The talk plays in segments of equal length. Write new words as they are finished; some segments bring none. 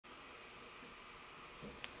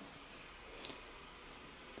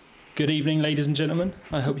Good evening, ladies and gentlemen.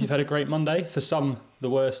 I hope you've had a great Monday. For some, the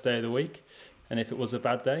worst day of the week. And if it was a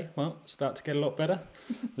bad day, well, it's about to get a lot better.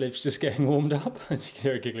 Liv's just getting warmed up. You can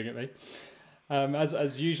hear her giggling at me.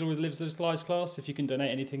 As usual with Liv's Lives class, if you can donate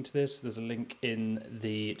anything to this, there's a link in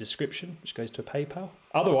the description, which goes to a PayPal.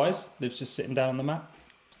 Otherwise, Liv's just sitting down on the mat.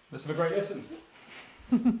 Let's have a great listen.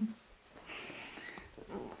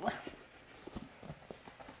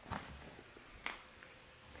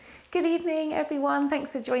 Good evening, everyone.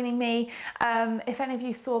 Thanks for joining me. If any of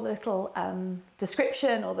you saw the little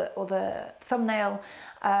description or the thumbnail,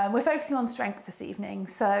 we're focusing on strength this evening.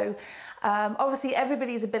 So obviously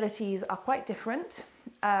everybody's abilities are quite different.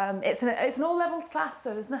 It's an all levels class,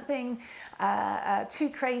 so there's nothing too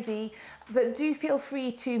crazy, but do feel free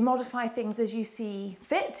to modify things as you see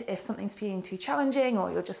fit if something's feeling too challenging or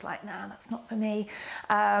you're just like, nah, that's not for me.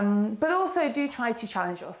 But also do try to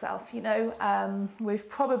challenge yourself. You know, we've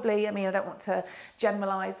probably, I mean, I don't want to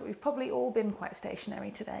generalize, but we've probably all been quite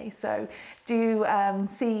stationary today. So do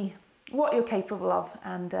see what you're capable of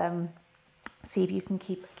and see if you can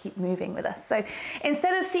keep moving with us. So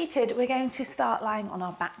instead of seated, we're going to start lying on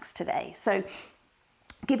our backs today. So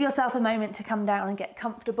give yourself a moment to come down and get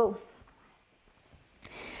comfortable.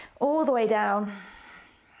 All the way down.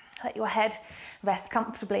 Let your head rest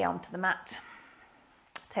comfortably onto the mat.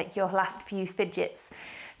 Take your last few fidgets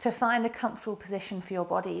to find a comfortable position for your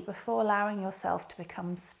body before allowing yourself to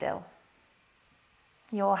become still.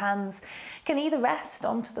 Your hands can either rest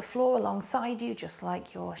onto the floor alongside you, just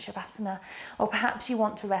like your Shavasana, or perhaps you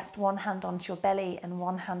want to rest one hand onto your belly and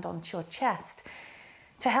one hand onto your chest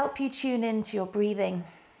to help you tune into your breathing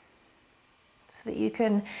so that you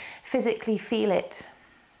can physically feel it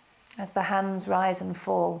as the hands rise and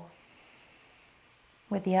fall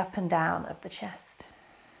with the up and down of the chest.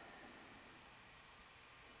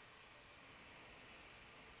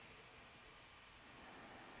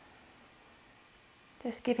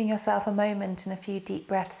 Just giving yourself a moment and a few deep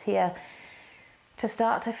breaths here to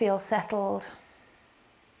start to feel settled,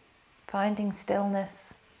 finding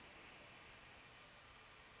stillness,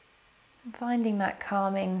 finding that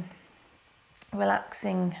calming,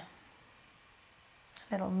 relaxing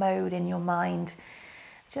little mode in your mind,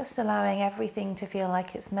 just allowing everything to feel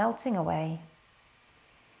like it's melting away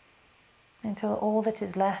until all that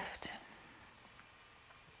is left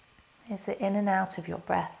is the in and out of your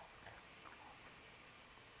breath.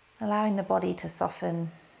 Allowing the body to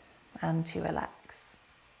soften and to relax.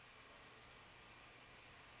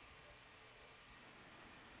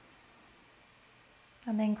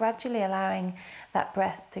 And then gradually allowing that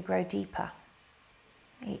breath to grow deeper.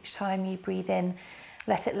 Each time you breathe in,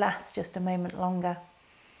 let it last just a moment longer.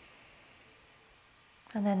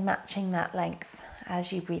 And then matching that length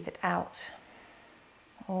as you breathe it out,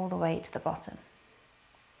 all the way to the bottom.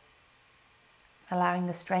 Allowing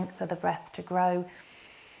the strength of the breath to grow.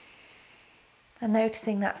 And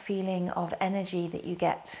noticing that feeling of energy that you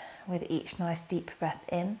get with each nice deep breath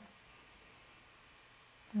in.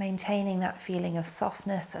 Maintaining that feeling of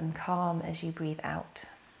softness and calm as you breathe out.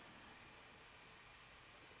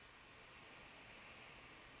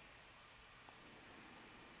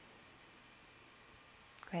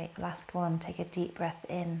 Great, last one, take a deep breath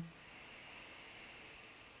in.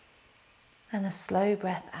 And a slow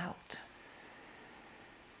breath out.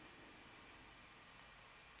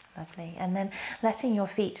 Lovely. And then letting your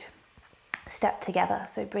feet step together,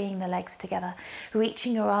 so bringing the legs together,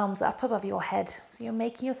 reaching your arms up above your head, so you're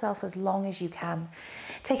making yourself as long as you can.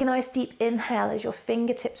 Take a nice deep inhale as your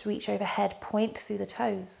fingertips reach overhead, point through the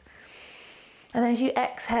toes. And then as you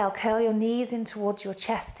exhale, curl your knees in towards your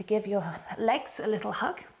chest to give your legs a little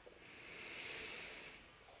hug.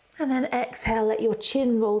 And then exhale, let your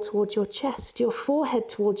chin roll towards your chest, your forehead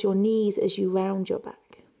towards your knees as you round your back.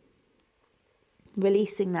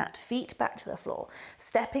 Releasing that, feet back to the floor,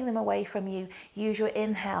 stepping them away from you. Use your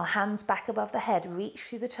inhale, hands back above the head, reach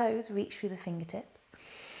through the toes, reach through the fingertips.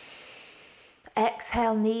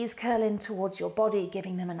 Exhale, knees curl in towards your body,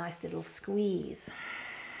 giving them a nice little squeeze.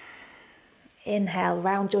 Inhale,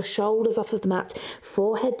 round your shoulders off of the mat,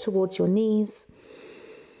 forehead towards your knees.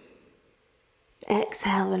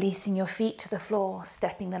 Exhale, releasing your feet to the floor,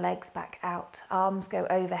 stepping the legs back out. Arms go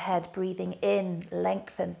overhead, breathing in,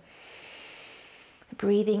 lengthen.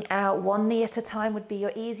 Breathing out, one knee at a time would be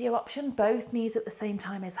your easier option. Both knees at the same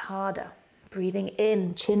time is harder. Breathing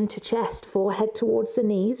in, chin to chest, forehead towards the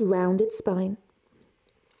knees, rounded spine.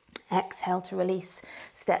 Exhale to release,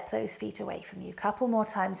 step those feet away from you. Couple more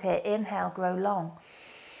times here. Inhale, grow long.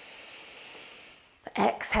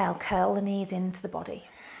 Exhale, curl the knees into the body.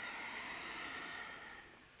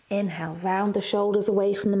 Inhale, round the shoulders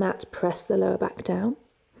away from the mat, press the lower back down.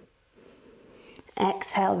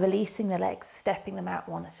 Exhale, releasing the legs, stepping them out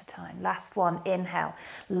one at a time. Last one, inhale,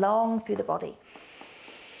 long through the body.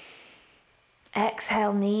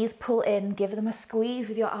 Exhale, knees pull in, give them a squeeze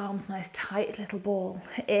with your arms, nice tight little ball.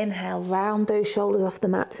 Inhale, round those shoulders off the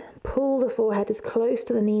mat. Pull the forehead as close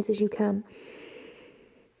to the knees as you can.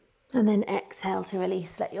 And then exhale to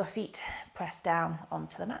release, let your feet press down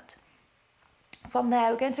onto the mat. From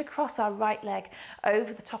there, we're going to cross our right leg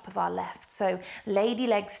over the top of our left. So lady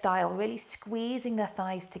leg style, really squeezing the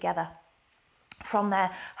thighs together. From there,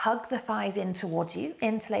 hug the thighs in towards you,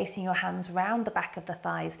 interlacing your hands round the back of the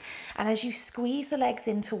thighs. And as you squeeze the legs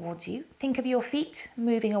in towards you, think of your feet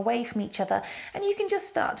moving away from each other, and you can just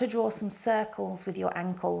start to draw some circles with your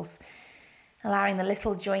ankles, allowing the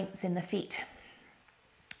little joints in the feet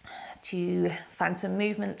to find some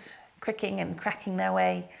movement, cricking and cracking their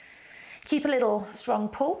way. Keep a little strong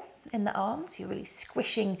pull in the arms. You're really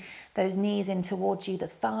squishing those knees in towards you. The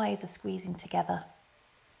thighs are squeezing together.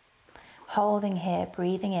 Holding here,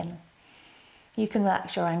 breathing in. You can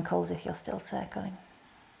relax your ankles if you're still circling.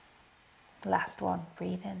 Last one,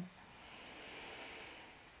 breathe in.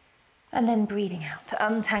 And then breathing out to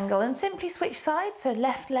untangle and simply switch sides. So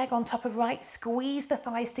left leg on top of right, squeeze the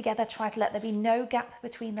thighs together. Try to let there be no gap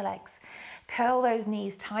between the legs. Curl those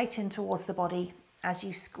knees tight in towards the body as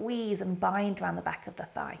you squeeze and bind around the back of the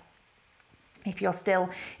thigh. If you're still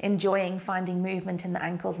enjoying finding movement in the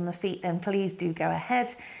ankles and the feet, then please do go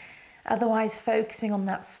ahead. Otherwise, focusing on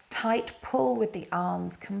that tight pull with the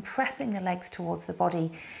arms, compressing the legs towards the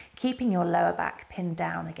body, keeping your lower back pinned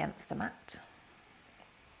down against the mat.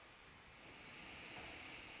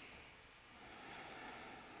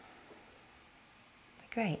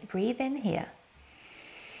 Great, breathe in here.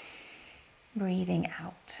 Breathing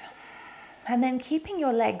out. And then keeping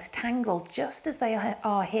your legs tangled just as they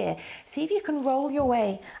are here. See if you can roll your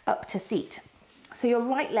way up to seat. So your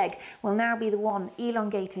right leg will now be the one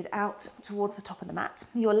elongated out towards the top of the mat.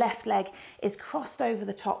 Your left leg is crossed over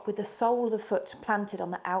the top with the sole of the foot planted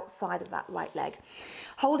on the outside of that right leg.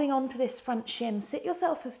 Holding on to this front shin, sit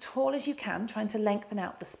yourself as tall as you can, trying to lengthen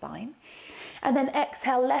out the spine. And then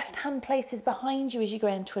exhale, left hand places behind you as you go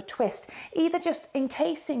into a twist, either just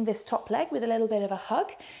encasing this top leg with a little bit of a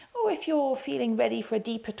hug, or if you're feeling ready for a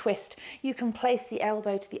deeper twist, you can place the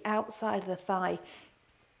elbow to the outside of the thigh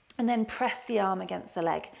and then press the arm against the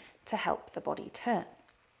leg to help the body turn.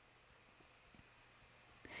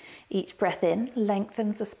 Each breath in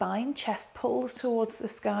lengthens the spine, chest pulls towards the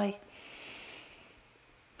sky.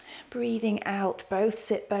 Breathing out, both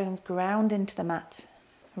sit bones ground into the mat,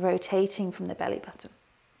 rotating from the belly button.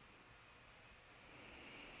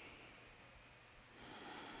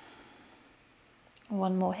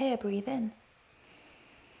 One more here, breathe in.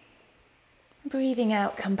 Breathing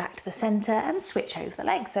out, come back to the center and switch over the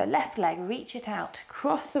leg. So left leg, reach it out,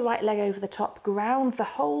 cross the right leg over the top, ground the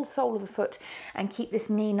whole sole of the foot and keep this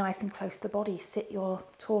knee nice and close to the body. Sit your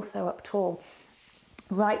torso up tall.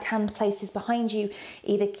 Right hand places behind you,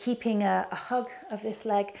 either keeping a hug of this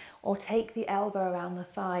leg or take the elbow around the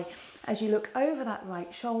thigh. As you look over that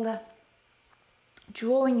right shoulder,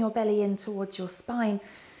 drawing your belly in towards your spine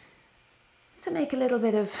to make a little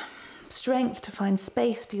bit of strength to find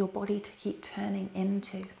space for your body to keep turning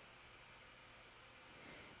into.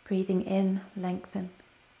 Breathing in, lengthen.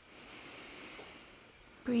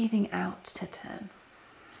 Breathing out to turn.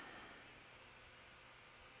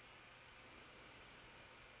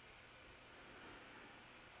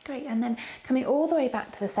 Great, and then coming all the way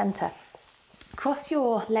back to the center. Cross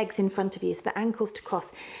your legs in front of you, so the ankles to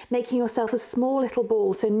cross, making yourself a small little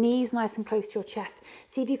ball, so knees nice and close to your chest.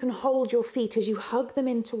 See if you can hold your feet as you hug them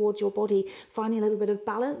in towards your body, finding a little bit of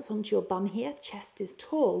balance onto your bum here, chest is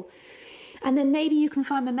tall. And then maybe you can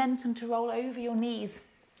find momentum to roll over your knees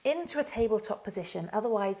into a tabletop position.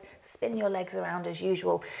 Otherwise, spin your legs around as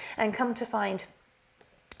usual and come to find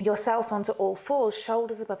yourself onto all fours,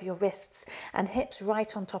 shoulders above your wrists and hips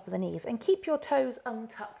right on top of the knees, and keep your toes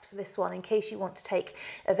untucked for this one in case you want to take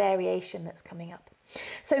a variation that's coming up.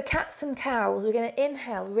 So cats and cows, we're going to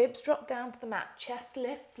inhale, ribs drop down to the mat, chest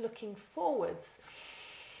lifts looking forwards,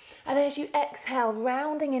 and as you exhale,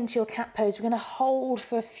 rounding into your cat pose, we're going to hold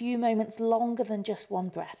for a few moments longer than just one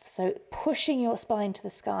breath. So pushing your spine to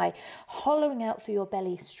the sky, hollowing out through your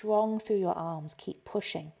belly, strong through your arms, keep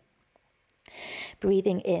pushing.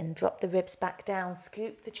 Breathing in, drop the ribs back down,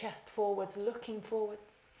 scoop the chest forwards, looking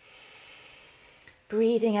forwards.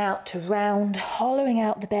 Breathing out to round, hollowing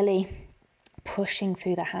out the belly, pushing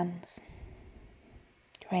through the hands.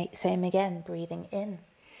 Great, same again, breathing in.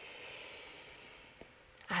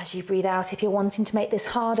 As you breathe out, if you're wanting to make this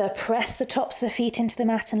harder, press the tops of the feet into the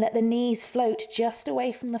mat and let the knees float just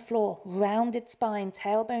away from the floor. Rounded spine,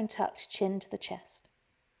 tailbone tucked, chin to the chest.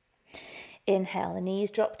 Inhale, the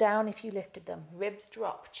knees drop down if you lifted them. Ribs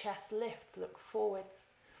drop, chest lifts, look forwards.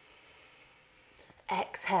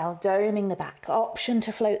 Exhale, doming the back. Option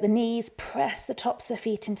to float the knees, press the tops of the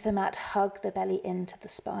feet into the mat, hug the belly into the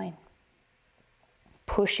spine.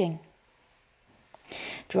 Pushing.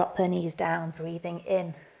 Drop the knees down, breathing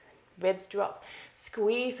in. Ribs drop,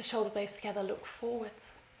 squeeze the shoulder blades together, look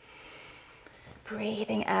forwards.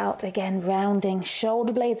 Breathing out, again rounding,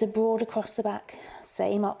 shoulder blades are broad across the back.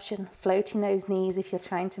 Same option, floating those knees if you're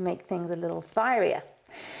trying to make things a little firier.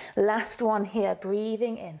 Last one here,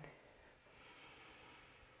 breathing in.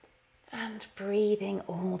 And breathing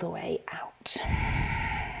all the way out.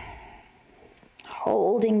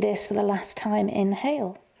 Holding this for the last time,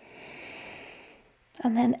 inhale.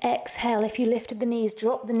 And then exhale, if you lifted the knees,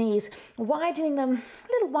 drop the knees, widening them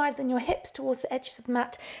a little wider than your hips towards the edges of the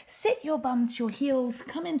mat. Sit your bum to your heels,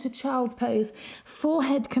 come into child's pose.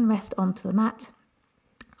 Forehead can rest onto the mat.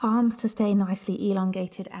 Arms to stay nicely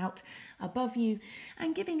elongated out above you,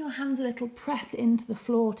 and giving your hands a little press into the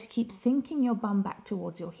floor to keep sinking your bum back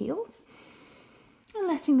towards your heels. And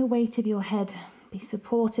letting the weight of your head be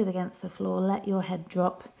supported against the floor. Let your head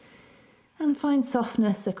drop and find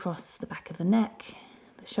softness across the back of the neck,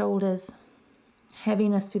 the shoulders,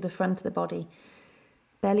 heaviness through the front of the body.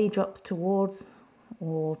 Belly drops towards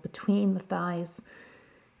or between the thighs,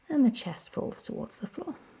 and the chest falls towards the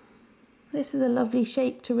floor. This is a lovely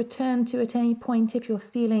shape to return to at any point if you're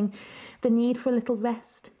feeling the need for a little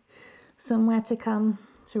rest, somewhere to come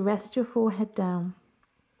to rest your forehead down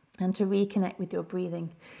and to reconnect with your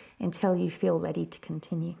breathing until you feel ready to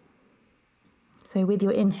continue. So with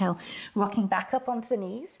your inhale, rocking back up onto the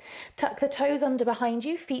knees, tuck the toes under behind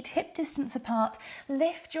you, feet hip distance apart,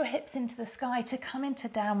 lift your hips into the sky to come into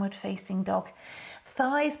downward facing dog.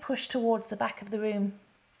 Thighs push towards the back of the room,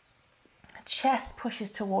 chest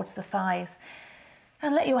pushes towards the thighs,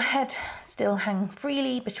 and let your head still hang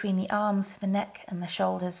freely between the arms, the neck and the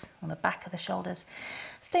shoulders, on the back of the shoulders.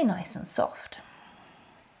 Stay nice and soft.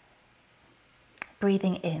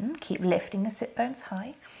 Breathing in, keep lifting the sit bones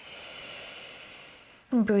high.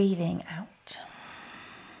 And breathing out.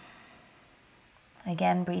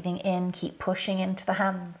 Again, breathing in, keep pushing into the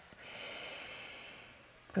hands.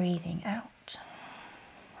 Breathing out.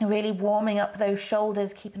 Really warming up those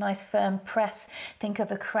shoulders, keep a nice firm press. Think of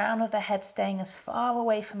the crown of the head staying as far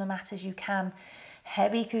away from the mat as you can.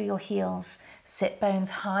 Heavy through your heels, sit bones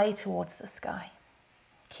high towards the sky.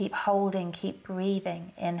 Keep holding, keep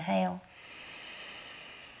breathing. Inhale.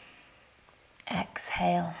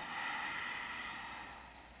 Exhale.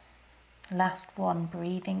 Last one,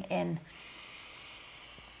 breathing in.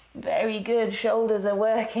 Very good, shoulders are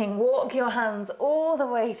working. Walk your hands all the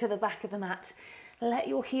way to the back of the mat. Let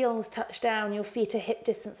your heels touch down, your feet are hip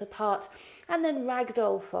distance apart, and then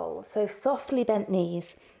ragdoll fold. So softly bent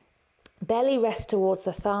knees, belly rest towards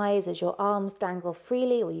the thighs as your arms dangle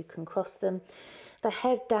freely, or you can cross them. The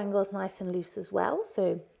head dangles nice and loose as well,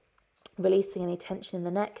 so releasing any tension in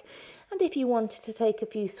the neck. And if you wanted to take a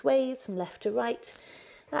few sways from left to right,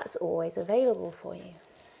 that's always available for you.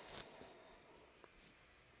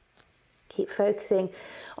 Keep focusing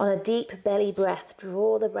on a deep belly breath.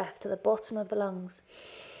 Draw the breath to the bottom of the lungs.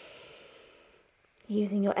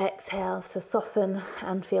 Using your exhales to soften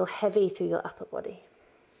and feel heavy through your upper body.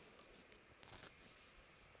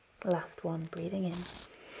 Last one, breathing in.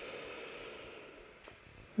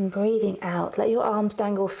 And breathing out. Let your arms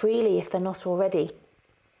dangle freely if they're not already.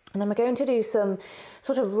 And then we're going to do some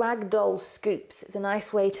sort of ragdoll scoops. It's a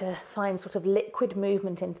nice way to find sort of liquid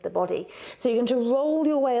movement into the body. So you're going to roll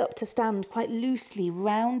your way up to stand quite loosely,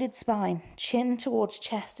 rounded spine, chin towards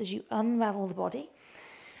chest as you unravel the body.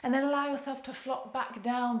 And then allow yourself to flop back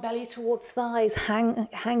down, belly towards thighs,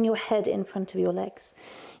 hang your head in front of your legs.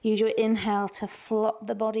 Use your inhale to flop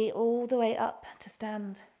the body all the way up to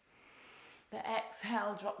stand. The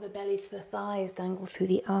exhale, drop the belly to the thighs, dangle through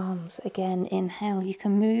the arms. Again, inhale. You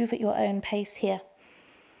can move at your own pace here.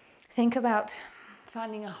 Think about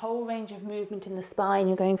finding a whole range of movement in the spine.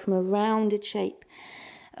 You're going from a rounded shape,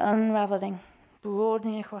 unraveling,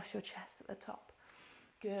 broadening across your chest at the top.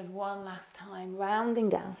 Good, one last time, rounding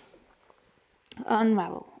down.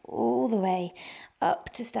 Unravel all the way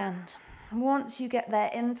up to stand. Once you get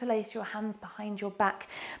there, interlace your hands behind your back,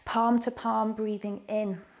 palm to palm, breathing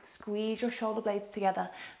in. Squeeze your shoulder blades together.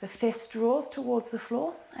 The fist draws towards the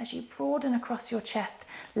floor as you broaden across your chest,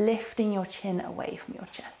 lifting your chin away from your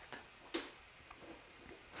chest.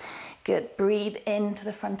 Good. Breathe into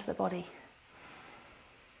the front of the body.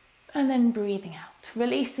 And then breathing out,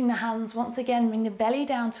 releasing the hands. Once again, bring the belly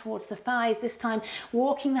down towards the thighs. This time,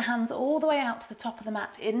 walking the hands all the way out to the top of the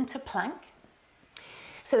mat into plank.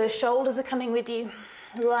 So the shoulders are coming with you,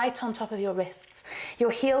 right on top of your wrists.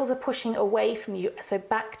 Your heels are pushing away from you, so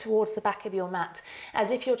back towards the back of your mat, as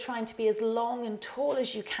if you're trying to be as long and tall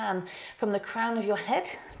as you can from the crown of your head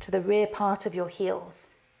to the rear part of your heels.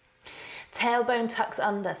 Tailbone tucks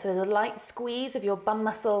under, so there's a light squeeze of your bum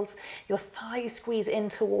muscles, your thighs squeeze in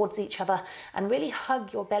towards each other, and really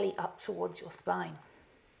hug your belly up towards your spine.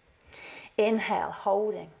 Inhale,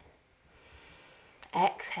 holding.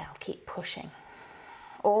 Exhale, keep pushing.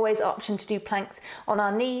 Always option to do planks on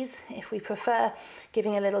our knees if we prefer,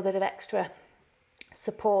 giving a little bit of extra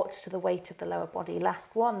support to the weight of the lower body.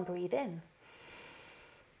 Last one, breathe in.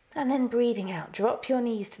 And then breathing out, drop your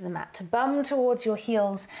knees to the mat, bum towards your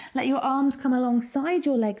heels. Let your arms come alongside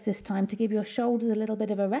your legs this time to give your shoulders a little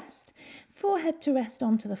bit of a rest. Forehead to rest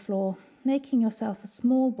onto the floor, making yourself a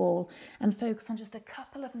small ball, and focus on just a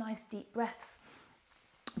couple of nice deep breaths.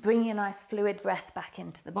 Bringing a nice fluid breath back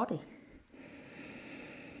into the body.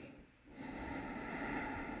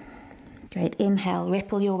 Great, inhale,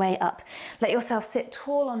 ripple your way up. Let yourself sit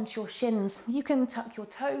tall onto your shins. You can tuck your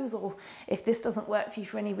toes, or if this doesn't work for you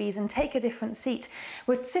for any reason, take a different seat.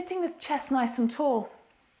 We're sitting the chest nice and tall,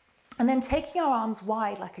 and then taking our arms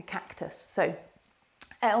wide like a cactus. So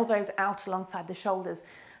elbows out alongside the shoulders,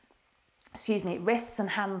 wrists and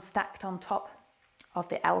hands stacked on top of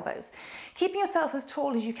the elbows. Keeping yourself as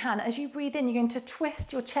tall as you can. As you breathe in, you're going to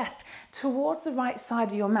twist your chest towards the right side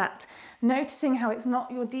of your mat, noticing how it's not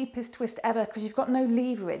your deepest twist ever because you've got no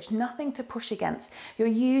leverage, nothing to push against. You're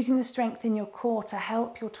using the strength in your core to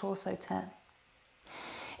help your torso turn.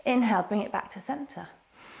 Inhale, bring it back to center.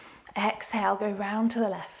 Exhale, go round to the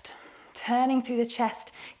left. Turning through the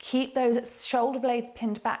chest, keep those shoulder blades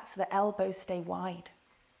pinned back so the elbows stay wide.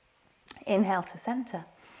 Inhale to center.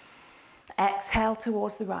 Exhale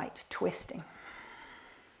towards the right, twisting.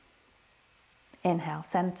 Inhale,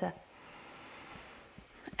 center.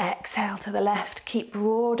 Exhale to the left, keep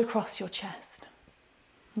broad across your chest.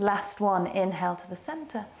 Last one, inhale to the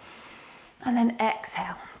center. And then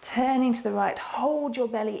exhale, turning to the right, hold your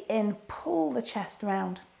belly in, pull the chest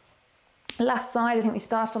round. Last side, I think we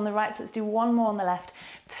started on the right, so let's do one more on the left.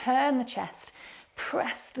 Turn the chest,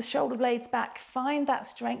 press the shoulder blades back, find that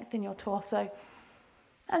strength in your torso.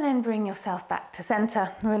 And then bring yourself back to center,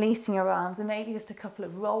 releasing your arms, and maybe just a couple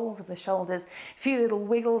of rolls of the shoulders, a few little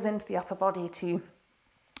wiggles into the upper body to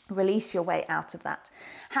release your way out of that.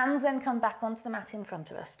 Hands then come back onto the mat in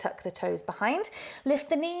front of us. Tuck the toes behind, lift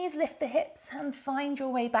the knees, lift the hips, and find your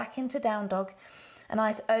way back into down dog. A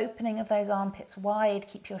nice opening of those armpits wide.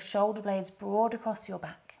 Keep your shoulder blades broad across your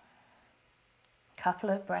back. Couple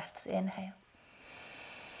of breaths, inhale.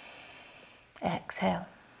 Exhale.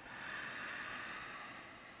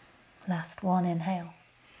 Last one, inhale.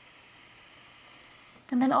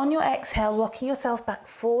 And then on your exhale, rocking yourself back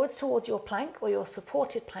forwards towards your plank or your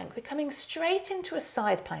supported plank. We're coming straight into a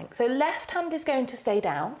side plank. So left hand is going to stay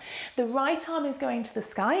down. The right arm is going to the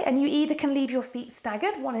sky, and you either can leave your feet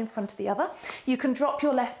staggered, one in front of the other. You can drop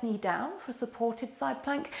your left knee down for a supported side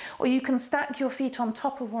plank, or you can stack your feet on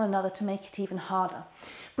top of one another to make it even harder.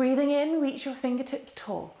 Breathing in, reach your fingertips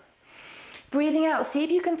tall. Breathing out, see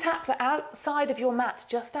if you can tap the outside of your mat,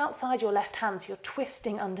 just outside your left hand, so you're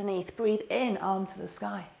twisting underneath. Breathe in, arm to the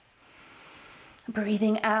sky.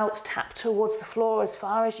 Breathing out, tap towards the floor as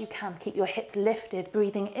far as you can. Keep your hips lifted,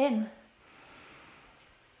 breathing in.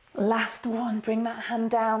 Last one, bring that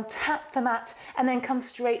hand down, tap the mat, and then come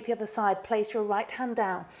straight the other side. Place your right hand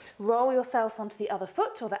down. Roll yourself onto the other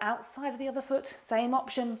foot or the outside of the other foot, same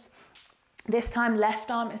options. This time,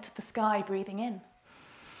 left arm is to the sky, breathing in.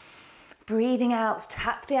 Breathing out,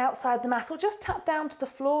 tap the outside of the mat or just tap down to the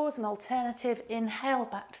floor as an alternative. Inhale,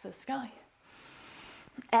 back to the sky.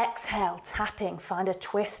 Exhale, tapping, find a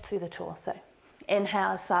twist through the torso.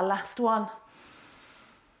 Inhale, it's our last one.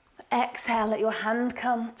 Exhale, let your hand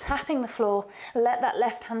come, tapping the floor. Let that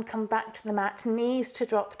left hand come back to the mat, knees to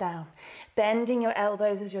drop down. Bending your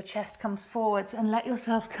elbows as your chest comes forwards, and let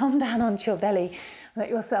yourself come down onto your belly. Let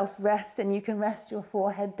yourself rest, and you can rest your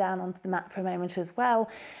forehead down onto the mat for a moment as well.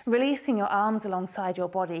 Releasing your arms alongside your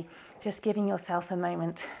body, just giving yourself a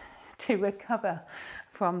moment to recover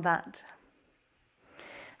from that.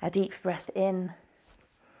 A deep breath in,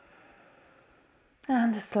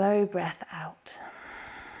 and a slow breath out.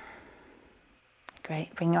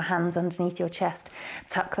 Great, bring your hands underneath your chest,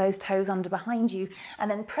 tuck those toes under behind you, and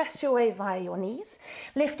then press your way via your knees,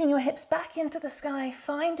 lifting your hips back into the sky,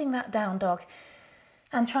 finding that down dog,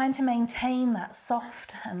 and trying to maintain that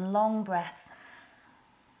soft and long breath.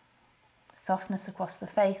 softness across the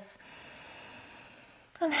face,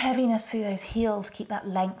 and heaviness through those heels. Keep that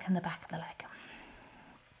length in the back of the leg.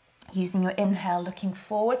 Using your inhale, looking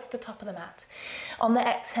forward to the top of the mat. On the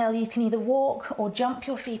exhale, you can either walk or jump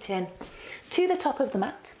your feet in to the top of the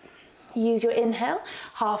mat. Use your inhale,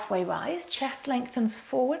 halfway rise, chest lengthens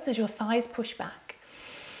forwards as your thighs push back.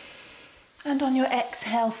 And on your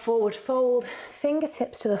exhale, forward fold,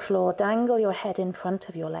 fingertips to the floor, dangle your head in front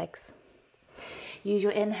of your legs. Use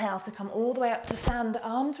your inhale to come all the way up to stand,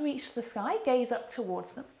 arms reach to the sky, gaze up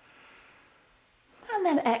towards them. And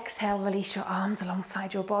then exhale, release your arms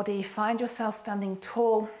alongside your body. Find yourself standing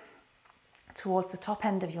tall towards the top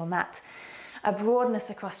end of your mat. A broadness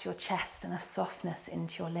across your chest and a softness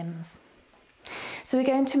into your limbs. So we're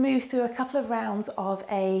going to move through a couple of rounds of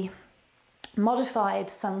a modified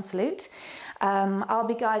sun salute. I'll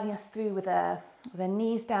be guiding us through with a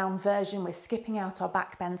knees down version. We're skipping out our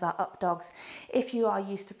back bends, our up dogs. If you are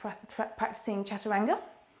used to practicing chaturanga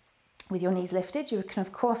with your knees lifted, you can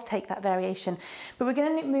of course take that variation, but we're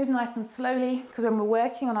going to move nice and slowly, because when we're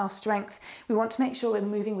working on our strength, we want to make sure we're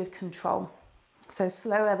moving with control. So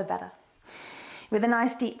slower the better. With a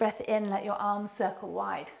nice deep breath in, let your arms circle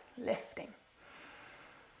wide, lifting.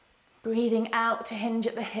 Breathing out to hinge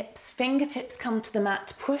at the hips, fingertips come to the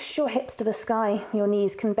mat, push your hips to the sky, your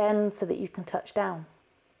knees can bend so that you can touch down.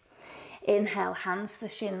 Inhale, hands to the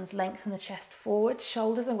shins, lengthen the chest forwards,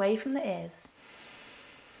 shoulders away from the ears.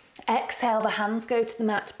 Exhale, the hands go to the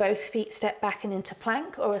mat, both feet step back and into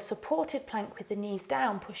plank or a supported plank with the knees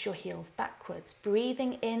down, push your heels backwards.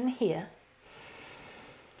 Breathing in here.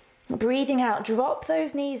 Breathing out, drop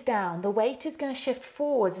those knees down. The weight is going to shift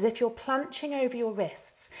forwards as if you're planching over your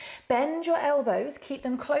wrists. Bend your elbows, keep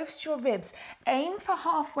them close to your ribs. Aim for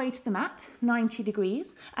halfway to the mat, 90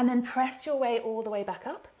 degrees, and then press your way all the way back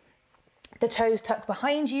up. The toes tuck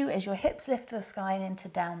behind you as your hips lift to the sky and into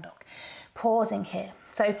down dog. Pausing here.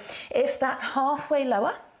 So if that halfway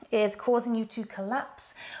lower is causing you to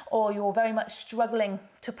collapse or you're very much struggling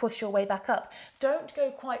to push your way back up, don't go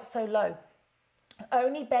quite so low.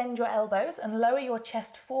 Only bend your elbows and lower your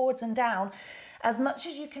chest forwards and down as much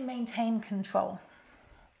as you can maintain control.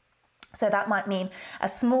 So that might mean a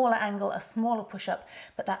smaller angle, a smaller push-up,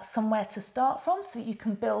 but that's somewhere to start from so that you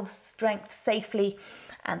can build strength safely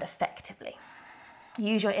and effectively.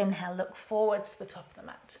 Use your inhale, look forwards to the top of the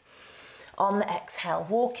mat. On the exhale,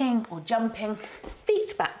 walking or jumping,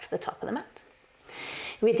 feet back to the top of the mat.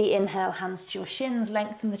 With the inhale, hands to your shins,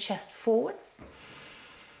 lengthen the chest forwards.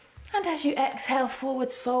 And as you exhale,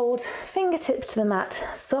 forwards fold, fingertips to the mat,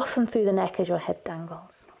 soften through the neck as your head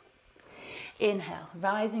dangles. Inhale,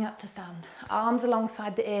 rising up to stand, arms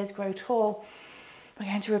alongside the ears, grow tall. We're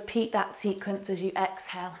going to repeat that sequence as you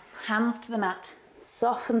exhale, hands to the mat,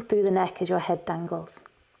 soften through the neck as your head dangles.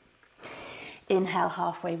 Inhale,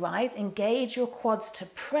 halfway rise, engage your quads to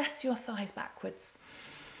press your thighs backwards.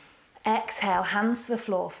 Exhale, hands to the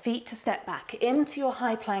floor, feet to step back into your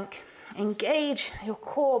high plank. Engage your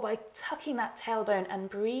core by tucking that tailbone and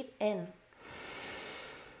breathe in.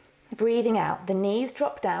 Breathing out, the knees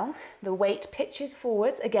drop down, the weight pitches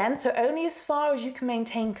forwards again, so only as far as you can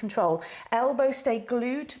maintain control. Elbows stay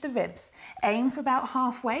glued to the ribs. Aim for about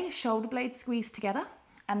halfway, shoulder blades squeeze together,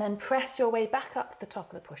 and then press your way back up to the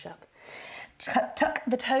top of the push-up. Tuck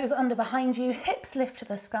the toes under behind you, hips lift to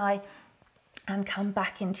the sky, and come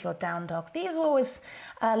back into your down dog. These are always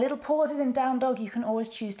little pauses in down dog. You can always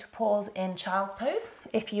choose to pause in child's pose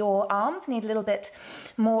if your arms need a little bit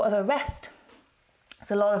more of a rest.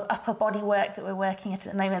 There's a lot of upper body work that we're working at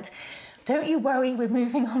the moment. Don't you worry, we're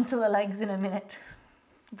moving on to the legs in a minute.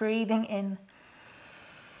 Breathing in,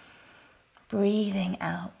 breathing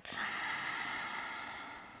out.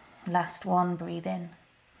 Last one, breathe in.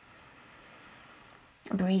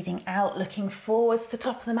 Breathing out, looking forwards to the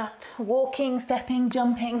top of the mat, walking, stepping,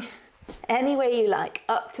 jumping, any way you like,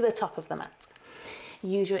 up to the top of the mat.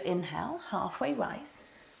 Use your inhale, halfway rise,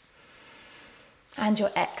 and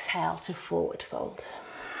your exhale to forward fold.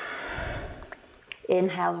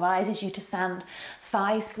 Inhale rises you to stand,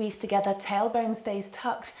 thighs squeeze together, tailbone stays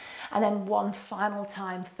tucked, and then one final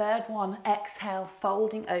time, third one, exhale,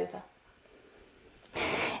 folding over.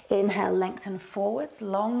 Inhale, lengthen forwards,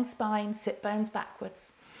 long spine, sit bones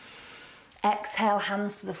backwards. Exhale,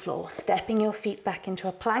 hands to the floor, stepping your feet back into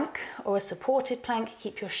a plank or a supported plank.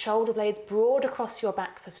 Keep your shoulder blades broad across your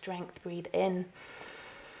back for strength. Breathe in.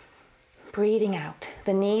 Breathing out,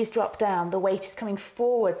 the knees drop down, the weight is coming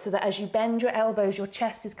forward so that as you bend your elbows, your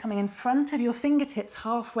chest is coming in front of your fingertips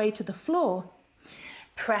halfway to the floor.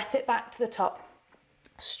 Press it back to the top.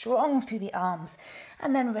 Strong through the arms,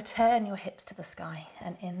 and then return your hips to the sky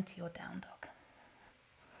and into your down dog.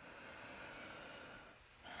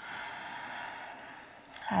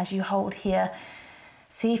 As you hold here,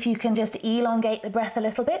 see if you can just elongate the breath a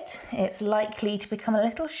little bit. It's likely to become a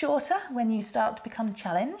little shorter when you start to become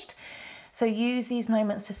challenged. So use these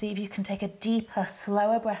moments to see if you can take a deeper,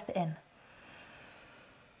 slower breath in.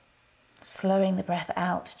 Slowing the breath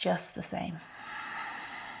out just the same.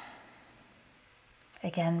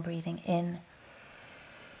 Again, breathing in,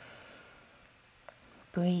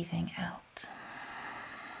 breathing out.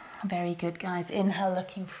 Very good, guys. Inhale,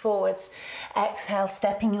 looking forwards. Exhale,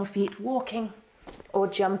 stepping your feet, walking, or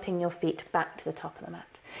jumping your feet back to the top of the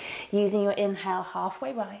mat. Using your inhale,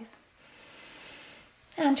 halfway rise.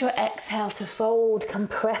 And your exhale to fold,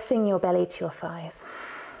 compressing your belly to your thighs.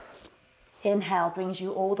 Inhale brings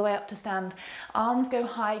you all the way up to stand. Arms go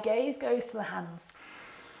high, gaze goes to the hands.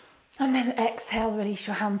 And then exhale, release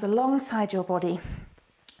your hands alongside your body,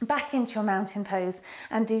 back into your mountain pose,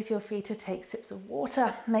 and do feel free to take sips of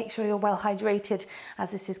water. Make sure you're well hydrated,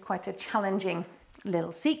 as this is quite a challenging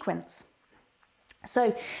little sequence.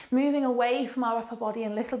 So moving away from our upper body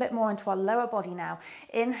and a little bit more into our lower body now.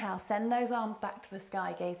 Inhale, send those arms back to the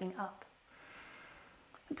sky, gazing up.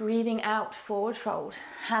 Breathing out, forward fold.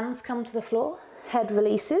 Hands come to the floor, head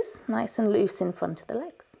releases, nice and loose in front of the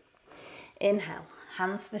legs. Inhale,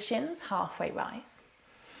 hands to the shins, halfway rise.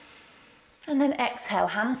 And then exhale,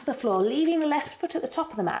 hands to the floor, leaving the left foot at the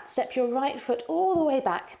top of the mat. Step your right foot all the way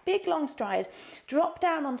back, big long stride. Drop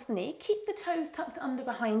down onto the knee, keep the toes tucked under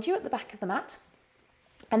behind you at the back of the mat.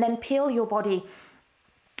 And then peel your body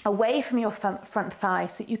away from your front thigh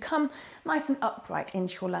so that you come nice and upright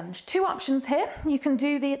into your lunge. Two options here. You can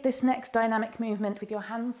do this next dynamic movement with your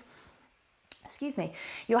hands,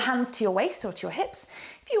 your hands to your waist or to your hips.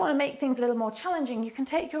 If you want to make things a little more challenging, you can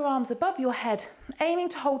take your arms above your head, aiming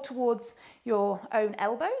to hold towards your own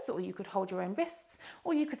elbows, or you could hold your own wrists,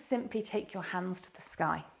 or you could simply take your hands to the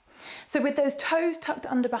sky. So with those toes tucked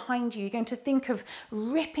under behind you, you're going to think of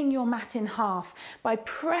ripping your mat in half by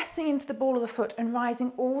pressing into the ball of the foot and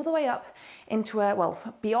rising all the way up into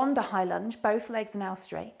beyond a high lunge. Both legs are now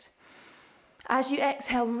straight. As you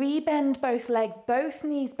exhale, rebend both legs, both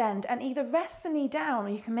knees bend, and either rest the knee down or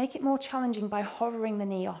you can make it more challenging by hovering the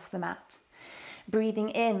knee off the mat. Breathing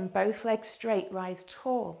in, both legs straight, rise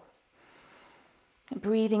tall.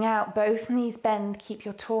 Breathing out, both knees bend, keep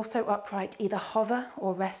your torso upright, either hover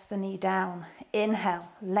or rest the knee down. Inhale,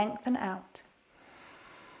 lengthen out.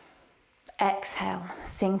 Exhale,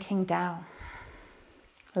 sinking down.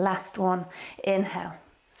 Last one, inhale,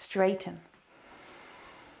 straighten.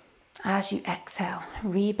 As you exhale,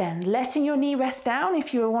 rebend, letting your knee rest down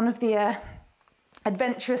if you were one of the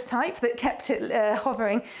adventurous type that kept it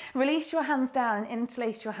hovering. Release your hands down and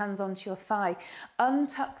interlace your hands onto your thigh.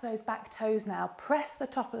 Untuck those back toes now. Press the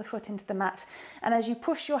top of the foot into the mat. And as you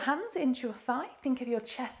push your hands into your thigh, think of your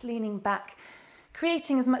chest leaning back,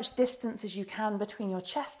 creating as much distance as you can between your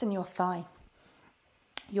chest and your thigh.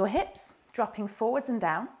 Your hips dropping forwards and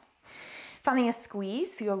down, finding a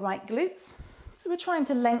squeeze through your right glutes. So we're trying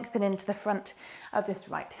to lengthen into the front of this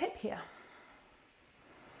right hip here.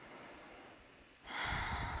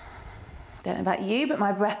 Don't know about you, but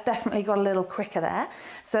my breath definitely got a little quicker there.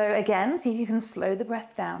 So again, see if you can slow the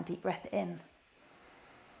breath down. Deep breath in.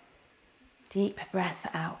 Deep breath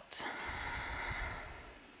out.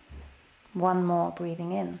 One more,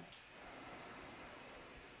 breathing in.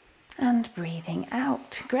 And breathing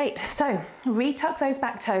out. Great. So retuck those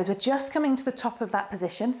back toes. We're just coming to the top of that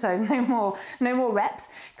position, so no more reps.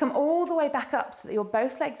 Come all the way back up so that your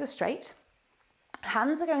both legs are straight.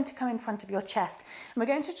 Hands are going to come in front of your chest, and we're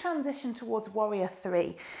going to transition towards Warrior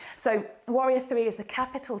 3. So Warrior 3 is the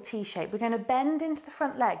capital T shape. We're going to bend into the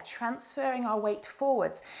front leg, transferring our weight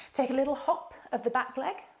forwards. Take a little hop of the back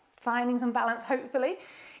leg, finding some balance hopefully.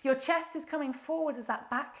 Your chest is coming forward as that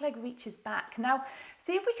back leg reaches back. Now,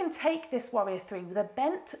 see if we can take this Warrior 3 with a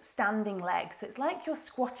bent standing leg. So it's like you're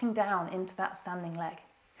squatting down into that standing leg.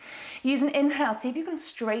 Use an inhale, see if you can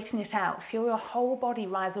straighten it out. Feel your whole body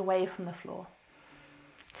rise away from the floor.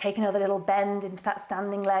 Take another little bend into that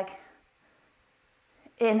standing leg.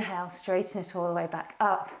 Inhale, straighten it all the way back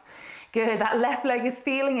up. Good, that left leg is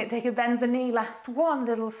feeling it. Take a bend of the knee, last one,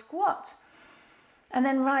 little squat. And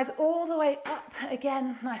then rise all the way up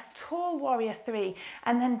again, nice tall Warrior 3.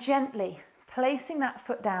 And then gently placing that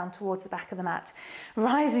foot down towards the back of the mat.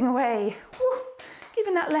 Rising away, woo,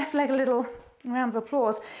 giving that left leg a little round of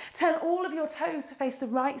applause. Turn all of your toes to face the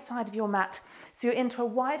right side of your mat. So you're into a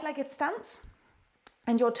wide-legged stance.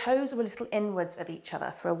 And your toes are a little inwards of each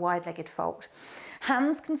other for a wide-legged fold.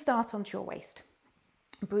 Hands can start onto your waist.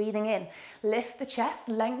 Breathing in, lift the chest,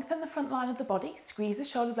 lengthen the front line of the body, squeeze the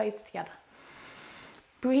shoulder blades together.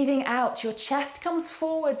 Breathing out, your chest comes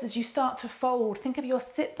forwards as you start to fold. Think of your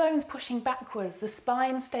sit bones pushing backwards. The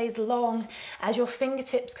spine stays long as your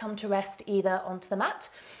fingertips come to rest either onto the mat,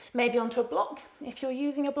 maybe onto a block if you're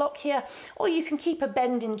using a block here, or you can keep a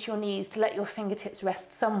bend into your knees to let your fingertips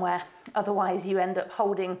rest somewhere. Otherwise you end up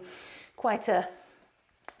holding quite a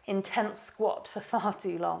intense squat for far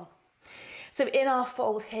too long. So in our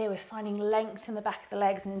fold here, we're finding length in the back of the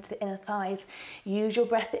legs and into the inner thighs. Use your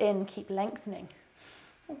breath in, keep lengthening.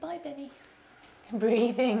 Oh, bye, Benny.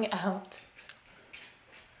 Breathing out.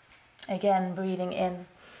 Again, breathing in.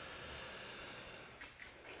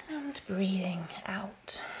 And breathing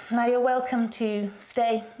out. Now you're welcome to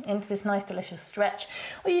stay into this nice, delicious stretch,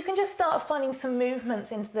 or you can just start finding some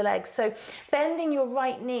movements into the legs. So bending your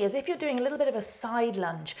right knee as if you're doing a little bit of a side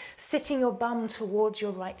lunge, sitting your bum towards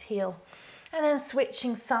your right heel. And then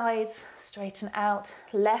switching sides, straighten out,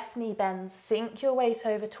 left knee bends, sink your weight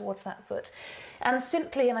over towards that foot. And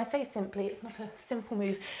simply, and I say simply, it's not a simple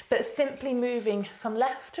move, but simply moving from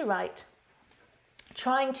left to right,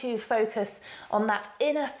 trying to focus on that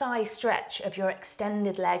inner thigh stretch of your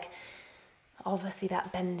extended leg. Obviously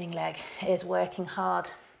that bending leg is working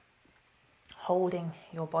hard, holding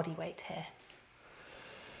your body weight here.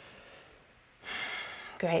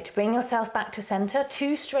 Great, bring yourself back to center,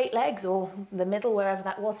 2 straight legs or the middle, wherever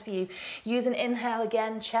that was for you. Use an inhale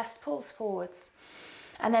again, chest pulls forwards.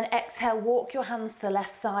 And then exhale, walk your hands to the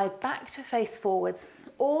left side, back to face forwards.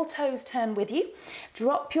 All toes turn with you.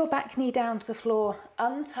 Drop your back knee down to the floor,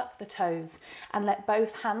 untuck the toes, and let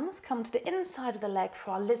both hands come to the inside of the leg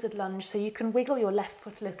for our lizard lunge, so you can wiggle your left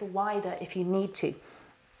foot a little wider if you need to.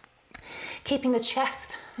 Keeping the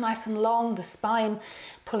chest nice and long, the spine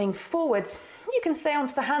pulling forwards. You can stay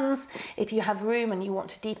onto the hands if you have room and you want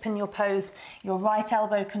to deepen your pose. Your right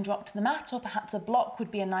elbow can drop to the mat, or perhaps a block would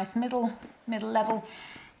be a nice middle level.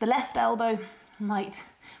 The left elbow might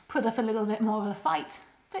put up a little bit more of a fight,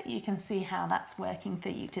 but you can see how that's working for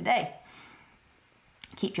you today.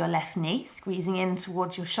 Keep your left knee squeezing in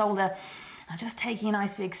towards your shoulder and just taking a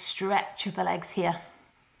nice big stretch of the legs here.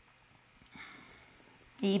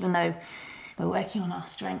 Even though we're working on our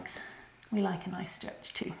strength, we like a nice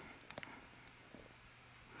stretch too.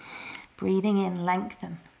 Breathing in,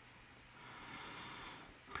 lengthen.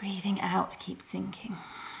 Breathing out, keep sinking.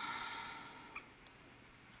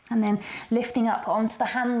 And then lifting up onto the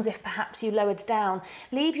hands if perhaps you lowered down.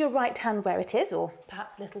 Leave your right hand where it is, or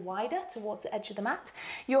perhaps a little wider towards the edge of the mat.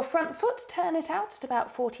 Your front foot, turn it out at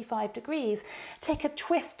about 45 degrees. Take a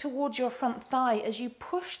twist towards your front thigh as you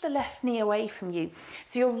push the left knee away from you.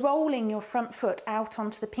 So you're rolling your front foot out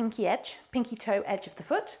onto the pinky toe edge of the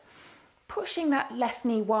foot, pushing that left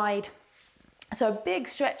knee wide. So a big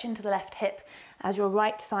stretch into the left hip as your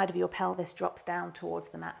right side of your pelvis drops down towards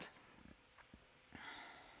the mat.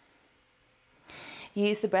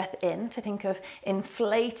 Use the breath in to think of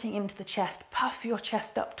inflating into the chest. Puff your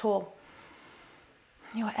chest up tall.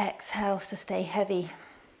 Your exhales to stay heavy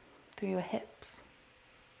through your hips.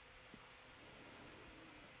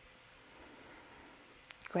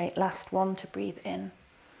 Great, last one to breathe in.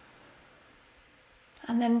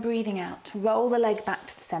 And then breathing out, roll the leg back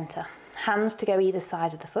to the center. Hands to go either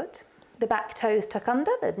side of the foot. The back toes tuck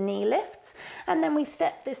under, the knee lifts, and then we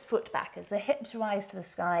step this foot back as the hips rise to the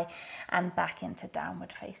sky and back into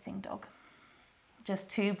downward facing dog. Just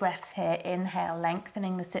 2 breaths here. Inhale,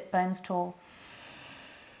 lengthening the sit bones tall.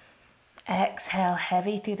 Exhale,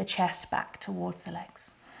 heavy through the chest back towards the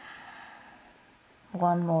legs.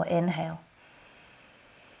 One more, inhale.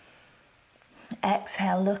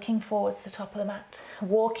 Exhale, looking forwards to the top of the mat.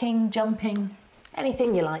 Walking, jumping,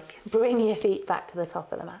 anything you like. Bring your feet back to the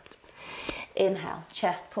top of the mat. Inhale,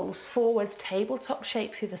 chest pulls forwards, tabletop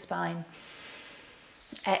shape through the spine.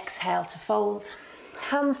 Exhale to fold.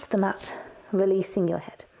 Hands to the mat, releasing your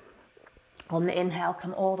head. On the inhale,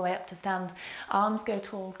 come all the way up to stand. Arms go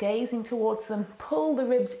tall, gazing towards them. Pull the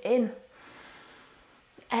ribs in.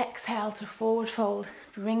 Exhale to forward fold,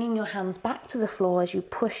 bringing your hands back to the floor as you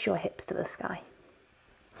push your hips to the sky.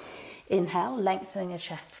 Inhale, lengthening your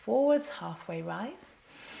chest forwards, halfway rise.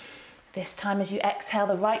 This time as you exhale,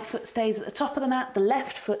 the right foot stays at the top of the mat, the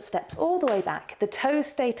left foot steps all the way back, the toes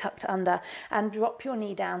stay tucked under, and drop your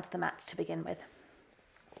knee down to the mat to begin with.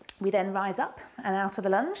 We then rise up and out of the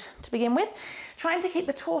lunge to begin with, trying to keep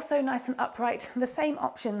the torso nice and upright. The same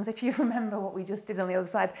options if you remember what we just did on the other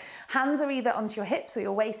side. Hands are either onto your hips or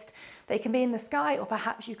your waist. They can be in the sky, or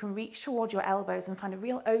perhaps you can reach towards your elbows and find a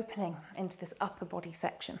real opening into this upper body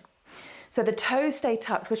section. So the toes stay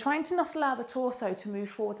tucked. We're trying to not allow the torso to move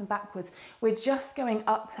forwards and backwards. We're just going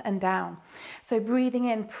up and down. So breathing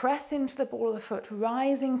in, press into the ball of the foot,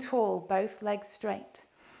 rising tall, both legs straight.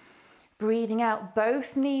 Breathing out,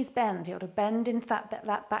 both knees bend. You're to bend into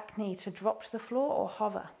that back knee to drop to the floor or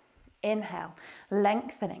hover. Inhale,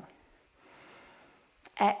 lengthening.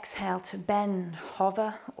 Exhale to bend,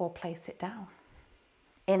 hover or place it down.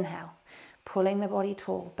 Inhale, pulling the body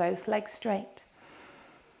tall, both legs straight.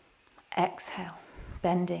 Exhale,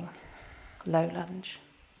 bending, low lunge.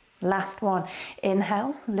 Last one,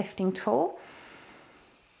 inhale, lifting tall.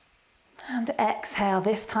 And exhale,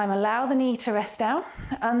 this time allow the knee to rest down,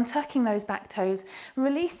 untucking those back toes,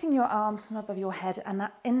 releasing your arms from above your head and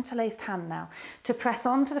that interlaced hand now to press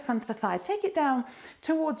onto the front of the thigh. Take it down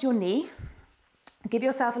towards your knee, give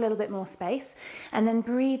yourself a little bit more space, and then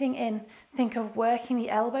breathing in, think of working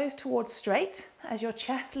the elbows towards straight as your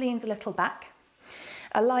chest leans a little back.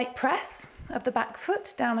 A light press of the back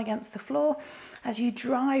foot down against the floor as you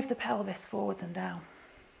drive the pelvis forwards and down.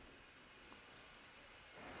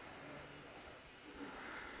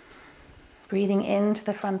 Breathing into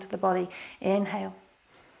the front of the body, inhale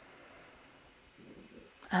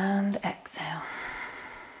and exhale.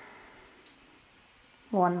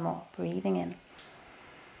 One more, breathing in.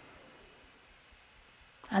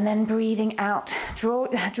 And then breathing out, draw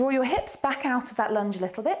your hips back out of that lunge a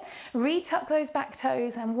little bit, retuck those back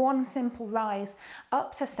toes and one simple rise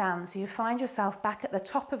up to stand. So you find yourself back at the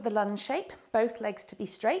top of the lunge shape, both legs to be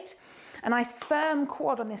straight. A nice firm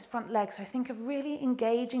quad on this front leg. So think of really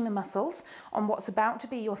engaging the muscles on what's about to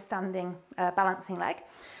be your standing balancing leg.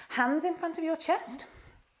 Hands in front of your chest.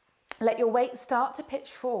 Let your weight start to pitch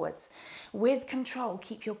forwards. With control,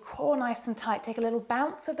 keep your core nice and tight. Take a little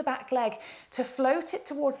bounce of the back leg to float it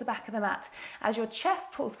towards the back of the mat. As your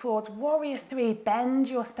chest pulls forwards, warrior three, bend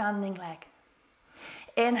your standing leg.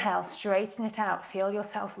 Inhale, straighten it out. Feel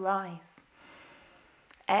yourself rise.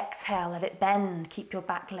 Exhale, let it bend. Keep your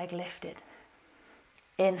back leg lifted.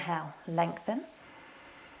 Inhale, lengthen.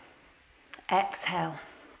 Exhale,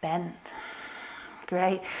 bend.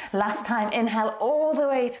 Great. Last time, inhale all the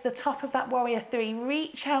way to the top of that warrior three.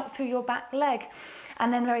 Reach out through your back leg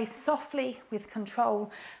and then very softly with control,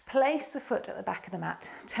 place the foot at the back of the mat.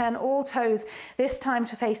 Turn all toes, this time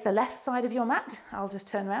to face the left side of your mat. I'll just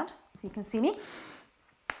turn around so you can see me.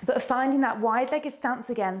 But finding that wide-legged stance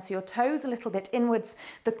again, so your toes a little bit inwards,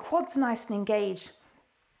 the quads nice and engaged,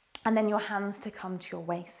 and then your hands to come to your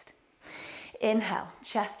waist. Inhale,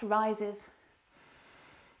 chest rises.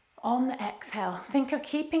 On the exhale, think of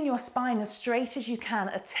keeping your spine as straight as you can,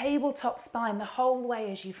 a tabletop spine the whole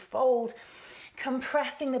way as you fold,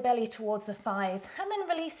 compressing the belly towards the thighs, and then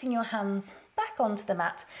releasing your hands back onto the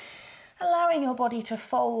mat, allowing your body to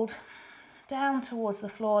fold down towards the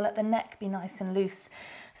floor. Let the neck be nice and loose.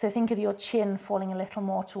 So think of your chin falling a little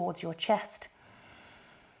more towards your chest.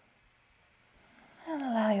 And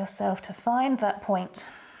allow yourself to find that point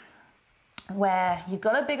where you've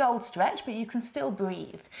got a big old stretch, but you can still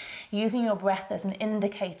breathe, using your breath as an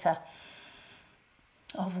indicator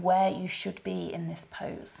of where you should be in this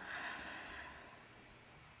pose.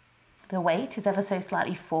 The weight is ever so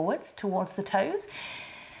slightly forwards towards the toes.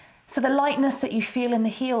 So the lightness that you feel in the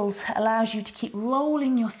heels allows you to keep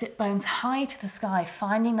rolling your sit bones high to the sky,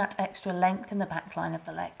 finding that extra length in the back line of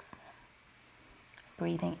the legs.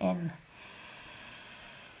 Breathing in.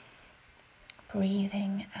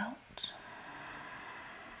 Breathing out.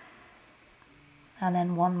 And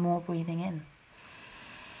then one more breathing in.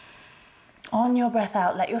 On your breath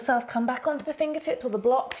out, let yourself come back onto the fingertips or the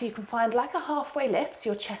block so you can find like a halfway lift,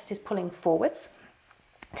 so your chest is pulling forwards.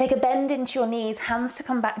 Take a bend into your knees, hands to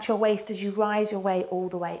come back to your waist as you rise your way all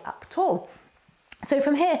the way up tall. So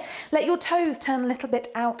from here, let your toes turn a little bit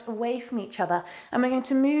out away from each other, and we're going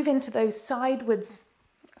to move into those sideward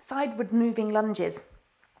moving lunges.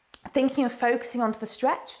 Thinking of focusing onto the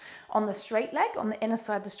stretch on the straight leg, on the inner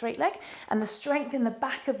side of the straight leg, and the strength in the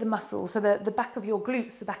back of the muscles, so the back of your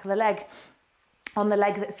glutes, the back of the leg, on the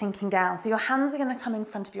leg that's sinking down. So your hands are going to come in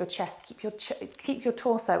front of your chest. Keep your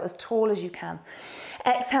torso as tall as you can.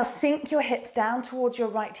 Exhale, sink your hips down towards your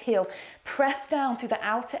right heel. Press down through the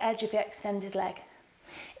outer edge of the extended leg.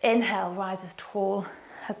 Inhale, rise as tall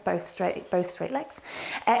as both straight legs.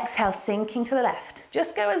 Exhale, sinking to the left.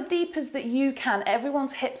 Just go as deep as that you can.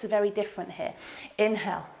 Everyone's hips are very different here.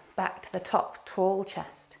 Inhale, back to the top, tall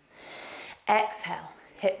chest. Exhale,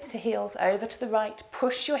 hips to heels, over to the right.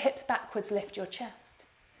 Push your hips backwards, lift your chest.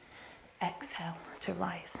 Exhale to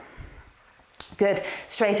rise. Good.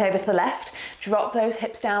 Straight over to the left. Drop those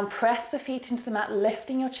hips down, press the feet into the mat,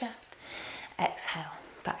 lifting your chest. Exhale,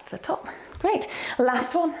 back to the top. Great.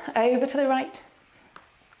 Last one, over to the right.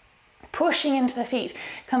 Pushing into the feet,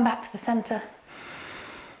 come back to the center,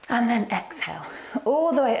 and then exhale,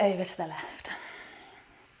 all the way over to the left.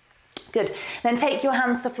 Good. Then take your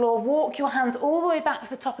hands to the floor, walk your hands all the way back to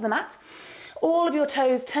the top of the mat. All of your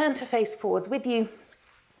toes turn to face forwards with you.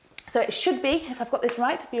 So it should be, if I've got this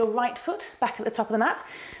right, be your right foot back at the top of the mat.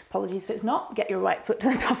 Apologies if it's not, get your right foot to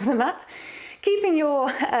the top of the mat. Keeping your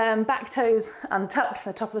back toes untucked,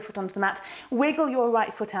 the top of the foot onto the mat. Wiggle your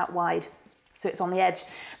right foot out wide so it's on the edge.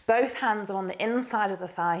 Both hands are on the inside of the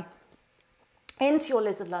thigh. Into your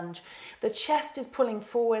lizard lunge. The chest is pulling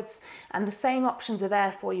forwards and the same options are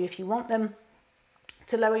there for you if you want them.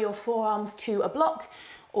 To lower your forearms to a block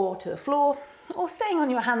or to the floor, or staying on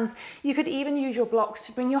your hands. You could even use your blocks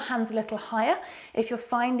to bring your hands a little higher if you're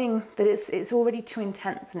finding that it's already too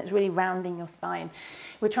intense and it's really rounding your spine.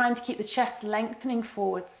 We're trying to keep the chest lengthening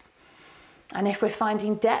forwards. And if we're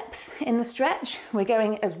finding depth in the stretch, we're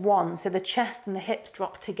going as one, so the chest and the hips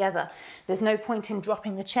drop together. There's no point in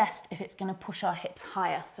dropping the chest if it's going to push our hips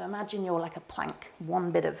higher. So imagine you're like a plank,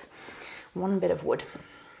 one bit of wood.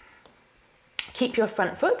 Keep your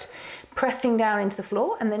front foot pressing down into the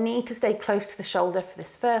floor and the knee to stay close to the shoulder for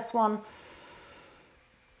this first one.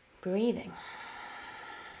 Breathing.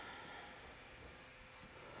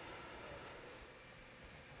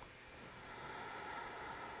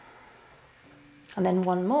 And then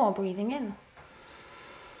one more, breathing in.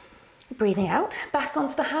 Breathing out, back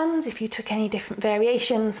onto the hands if you took any different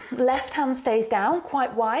variations. Left hand stays down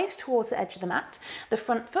quite wide towards the edge of the mat. The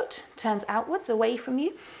front foot turns outwards away from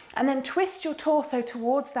you and then twist your torso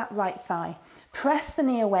towards that right thigh. Press the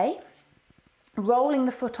knee away, rolling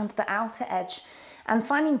the foot onto the outer edge and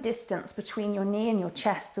finding distance between your knee and your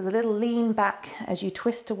chest. So a little lean back as you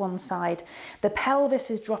twist to one side. The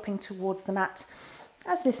pelvis is dropping towards the mat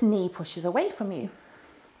as this knee pushes away from you.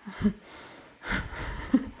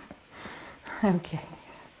 Okay.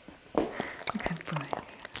 Good boy.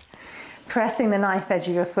 Pressing the knife edge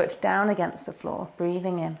of your foot down against the floor,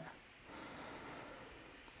 breathing in.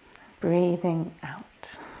 Breathing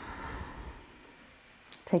out.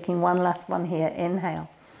 Taking one last one here,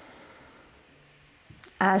 inhale.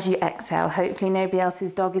 As you exhale, hopefully nobody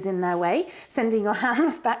else's dog is in their way, sending your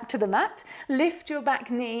hands back to the mat, lift your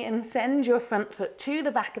back knee and send your front foot to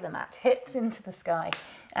the back of the mat, hips into the sky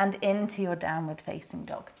and into your downward facing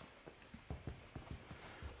dog.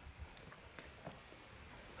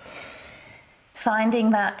 Finding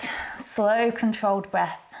that slow, controlled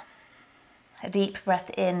breath, a deep breath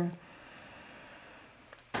in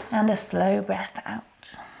and a slow breath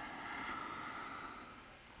out.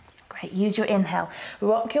 Great, use your inhale.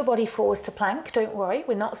 Rock your body forwards to plank. Don't worry,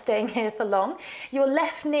 we're not staying here for long. Your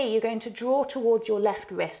left knee, you're going to draw towards your left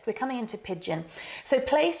wrist. We're coming into pigeon. So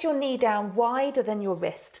place your knee down wider than your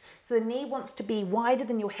wrist. So the knee wants to be wider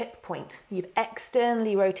than your hip point. You've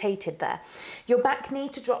externally rotated there. Your back knee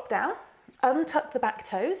to drop down. Untuck the back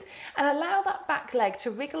toes and allow that back leg to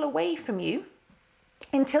wriggle away from you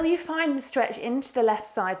until you find the stretch into the left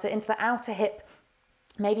side, so into the outer hip,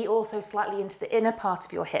 maybe also slightly into the inner part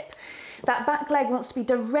of your hip. That back leg wants to be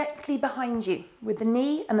directly behind you with the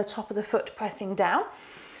knee and the top of the foot pressing down.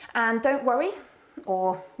 And don't worry,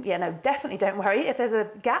 or definitely don't worry if there's a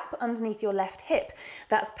gap underneath your left hip.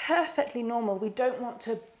 That's perfectly normal. We don't want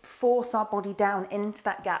to force our body down into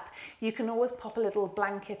that gap. You can always pop a little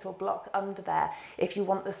blanket or block under there if you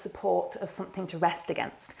want the support of something to rest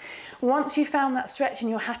against. Once you've found that stretch and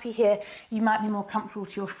you're happy here, you might be more comfortable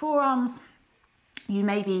to your forearms. You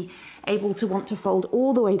may be able to want to fold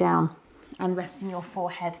all the way down and resting your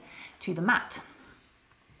forehead to the mat.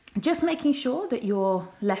 Just making sure that your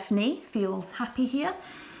left knee feels happy here,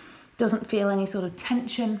 doesn't feel any sort of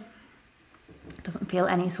tension, doesn't feel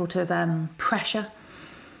any sort of pressure.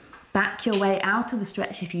 Back your way out of the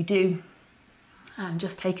stretch if you do, and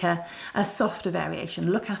just take a softer variation.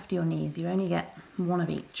 Look after your knees, you only get one of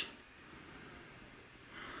each.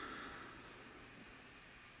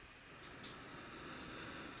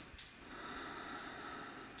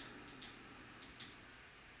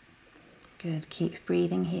 Good, keep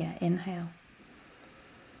breathing here. Inhale.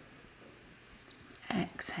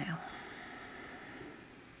 Exhale.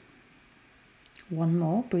 One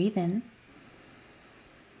more, breathe in.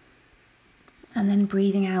 And then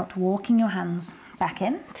breathing out, walking your hands back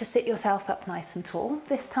in to sit yourself up nice and tall.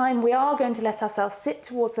 This time we are going to let ourselves sit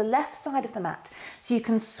towards the left side of the mat. So you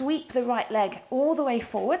can sweep the right leg all the way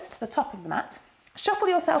forwards to the top of the mat. Shuffle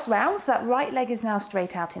yourself round so that right leg is now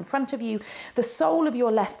straight out in front of you. The sole of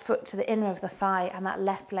your left foot to the inner of the thigh and that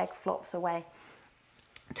left leg flops away.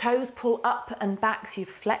 Toes pull up and back so you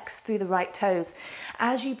flex through the right toes.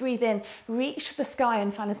 As you breathe in, reach to the sky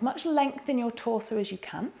and find as much length in your torso as you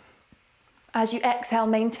can. As you exhale,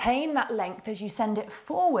 maintain that length as you send it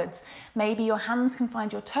forwards. Maybe your hands can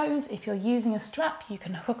find your toes. If you're using a strap, you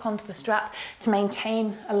can hook onto the strap to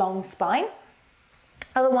maintain a long spine.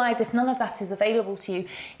 Otherwise, if none of that is available to you,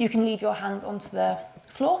 you can leave your hands onto the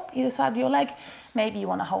floor, either side of your leg. Maybe you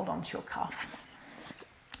want to hold onto your calf.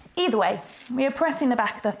 Either way, we are pressing the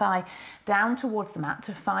back of the thigh down towards the mat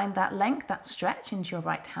to find that length, that stretch into your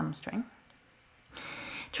right hamstring.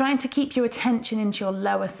 Trying to keep your attention into your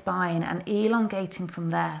lower spine and elongating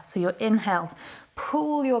from there. So your inhales,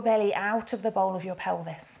 pull your belly out of the bowl of your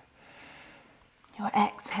pelvis. Your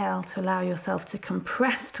exhale to allow yourself to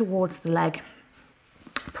compress towards the leg,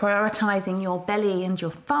 prioritizing your belly and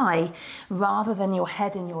your thigh rather than your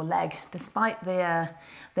head and your leg, despite the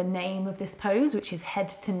name of this pose, which is head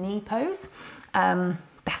to knee pose.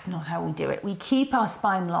 That's not how we do it. We keep our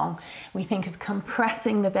spine long. We think of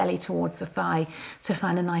compressing the belly towards the thigh to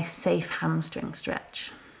find a nice safe hamstring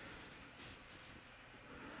stretch.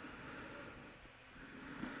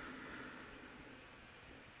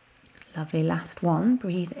 Lovely, last one,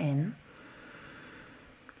 breathe in.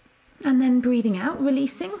 And then breathing out,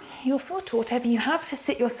 releasing your foot or whatever you have to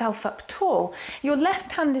sit yourself up tall. Your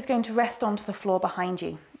left hand is going to rest onto the floor behind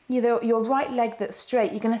you. Either your right leg that's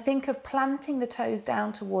straight, you're going to think of planting the toes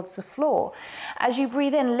down towards the floor. As you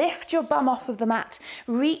breathe in, lift your bum off of the mat.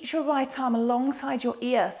 Reach your right arm alongside your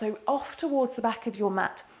ear, so off towards the back of your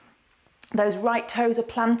mat. Those right toes are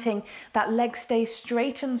planting, that leg stays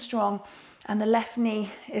straight and strong, and the left knee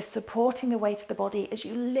is supporting the weight of the body as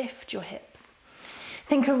you lift your hips.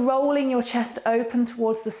 Think of rolling your chest open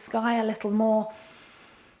towards the sky a little more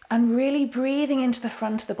and really breathing into the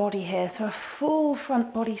front of the body here. So a full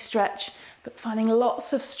front body stretch, but finding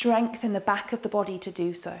lots of strength in the back of the body to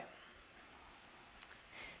do so.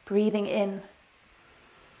 Breathing in,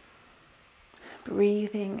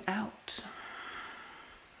 breathing out.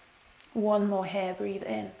 One more here, breathe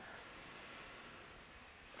in.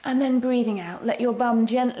 And then breathing out, let your bum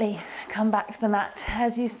gently come back to the mat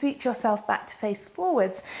as you sweep yourself back to face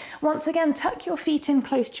forwards. Once again, tuck your feet in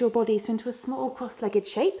close to your body, so into a small cross-legged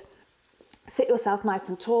shape. Sit yourself nice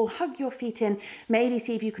and tall, hug your feet in, maybe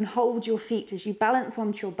see if you can hold your feet as you balance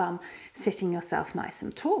onto your bum, sitting yourself nice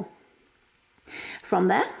and tall. From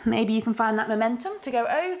there, maybe you can find that momentum to go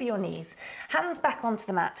over your knees, hands back onto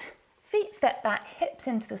the mat, feet step back, hips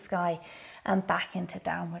into the sky, and back into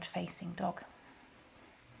downward facing dog.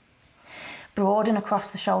 Broaden across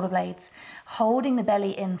the shoulder blades, holding the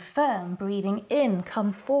belly in firm, breathing in,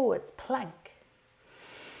 come forwards, plank.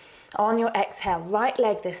 On your exhale, right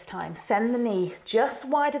leg this time, send the knee just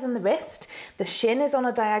wider than the wrist, the shin is on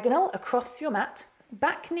a diagonal across your mat,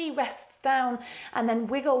 back knee rests down, and then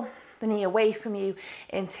wiggle the knee away from you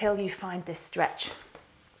until you find this stretch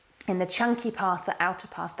in the chunky part, the outer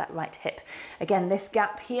part of that right hip. Again, this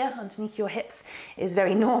gap here underneath your hips is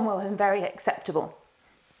very normal and very acceptable.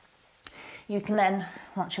 You can then,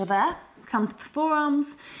 once you're there, come to the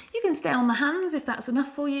forearms. You can stay on the hands if that's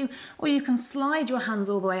enough for you, or you can slide your hands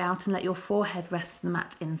all the way out and let your forehead rest on the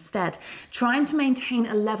mat instead. Trying to maintain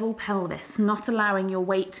a level pelvis, not allowing your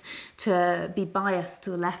weight to be biased to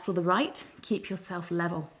the left or the right. Keep yourself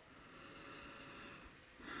level.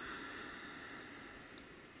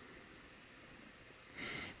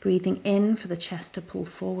 Breathing in for the chest to pull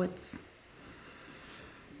forwards.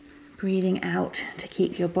 Breathing out to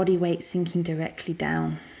keep your body weight sinking directly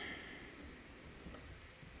down.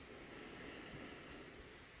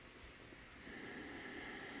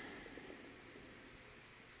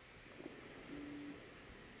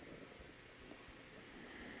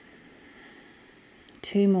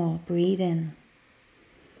 Two more, breathe in.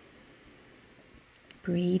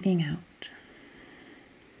 Breathing out.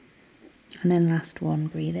 And then last one,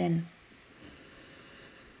 breathe in.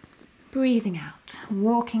 Breathing out,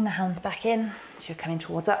 walking the hands back in. So you're coming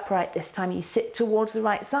towards upright. This time you sit towards the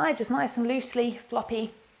right side, just nice and loosely,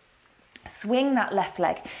 floppy. Swing that left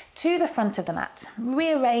leg to the front of the mat.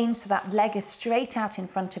 Rearrange so that leg is straight out in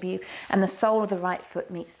front of you and the sole of the right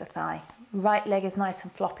foot meets the thigh. Right leg is nice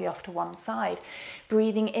and floppy off to one side.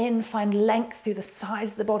 Breathing in, find length through the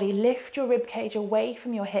sides of the body. Lift your rib cage away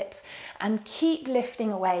from your hips and keep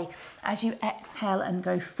lifting away as you exhale and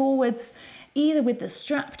go forwards, either with the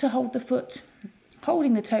strap to hold the foot,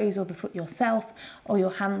 holding the toes or the foot yourself, or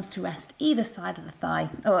your hands to rest either side of the thigh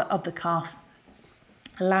or of the calf,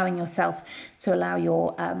 allowing yourself to allow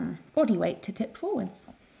your body weight to tip forwards.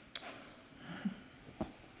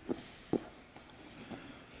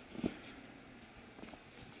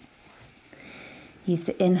 Use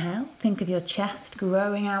the inhale, think of your chest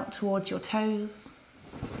growing out towards your toes.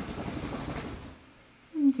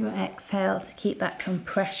 And your exhale to keep that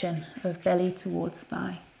compression of belly towards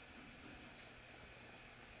thigh.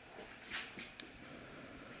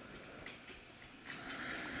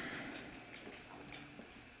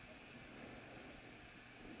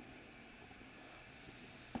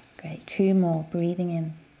 2 more, breathing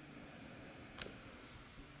in.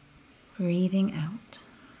 Breathing out.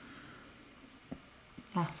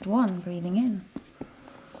 Last one, breathing in.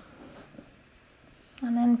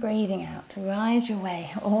 And then breathing out, rise your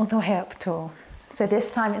way all the way up tall. So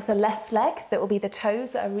this time it's the left leg that will be the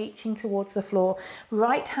toes that are reaching towards the floor.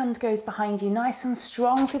 Right hand goes behind you, nice and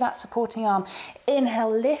strong through that supporting arm.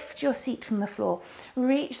 Inhale, lift your seat from the floor.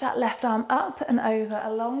 Reach that left arm up and over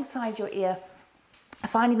alongside your ear,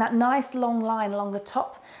 finding that nice long line along the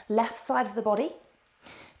top left side of the body.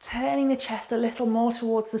 Turning the chest a little more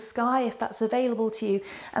towards the sky if that's available to you,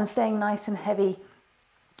 and staying nice and heavy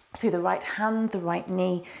through the right hand, the right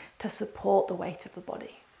knee, to support the weight of the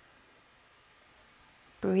body.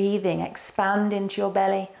 Breathing, expand into your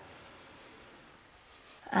belly.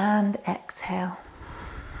 And exhale.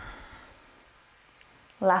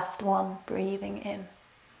 Last one, breathing in.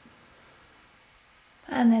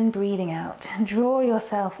 And then breathing out. Draw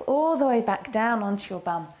yourself all the way back down onto your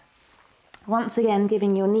bum. Once again,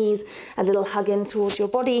 giving your knees a little hug in towards your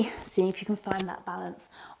body, seeing if you can find that balance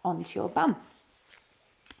onto your bum.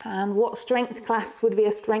 And what strength class would be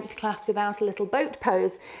a strength class without a little boat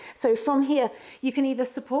pose? So from here, you can either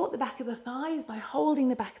support the back of the thighs by holding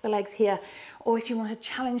the back of the legs here, or if you want to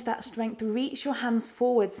challenge that strength, reach your hands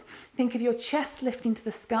forwards. Think of your chest lifting to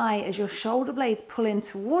the sky as your shoulder blades pull in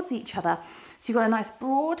towards each other. So you've got a nice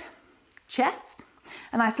broad chest,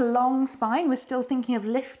 a nice long spine. We're still thinking of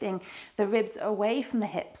lifting the ribs away from the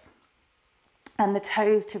hips and the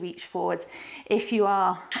toes to reach forwards. If you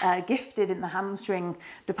are gifted in the hamstring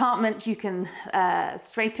department, you can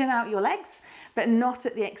straighten out your legs, but not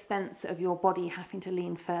at the expense of your body having to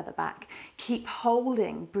lean further back. Keep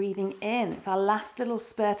holding, breathing in. It's our last little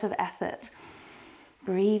spurt of effort.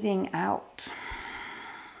 Breathing out.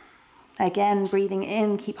 Again, breathing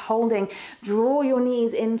in, keep holding. Draw your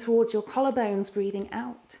knees in towards your collarbones, breathing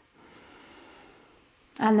out.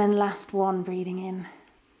 And then last one, breathing in.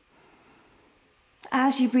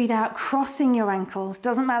 As you breathe out, crossing your ankles,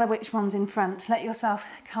 doesn't matter which one's in front, let yourself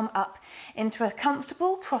come up into a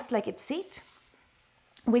comfortable cross-legged seat.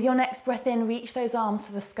 With your next breath in, reach those arms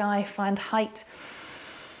to the sky, find height.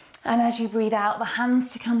 And as you breathe out, the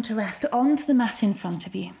hands to come to rest onto the mat in front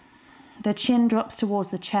of you. The chin drops towards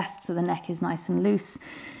the chest so the neck is nice and loose.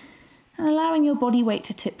 And allowing your body weight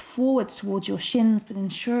to tip forwards towards your shins, but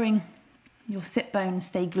ensuring your sit bones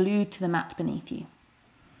stay glued to the mat beneath you.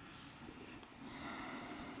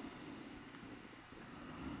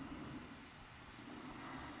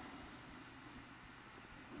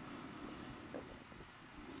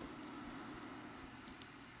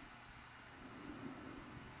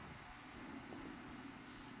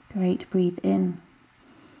 Great, breathe in.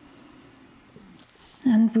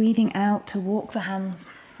 And breathing out to walk the hands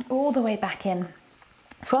all the way back in.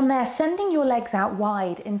 From there, sending your legs out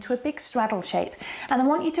wide into a big straddle shape. And I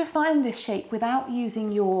want you to find this shape without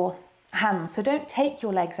using your hands. So don't take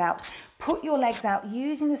your legs out. Put your legs out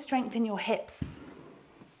using the strength in your hips.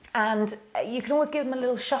 And you can always give them a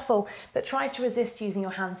little shuffle, but try to resist using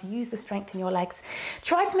your hands. Use the strength in your legs.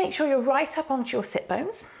 Try to make sure you're right up onto your sit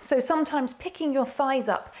bones. So sometimes picking your thighs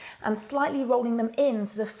up and slightly rolling them in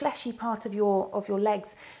so the fleshy part of your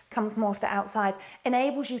legs comes more to the outside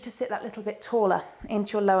enables you to sit that little bit taller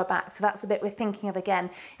into your lower back. So that's the bit we're thinking of again,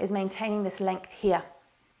 is maintaining this length here.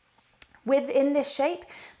 Within this shape,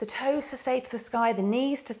 the toes to stay to the sky, the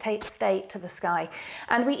knees to stay to the sky.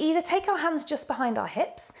 And we either take our hands just behind our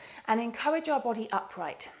hips and encourage our body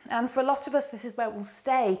upright. And for a lot of us, this is where we'll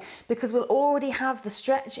stay because we'll already have the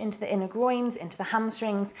stretch into the inner groins, into the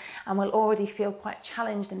hamstrings, and we'll already feel quite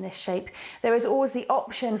challenged in this shape. There is always the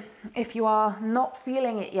option, if you are not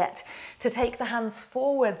feeling it yet, to take the hands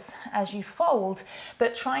forwards as you fold,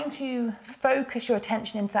 but trying to focus your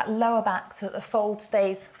attention into that lower back so that the fold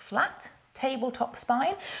stays flat, tabletop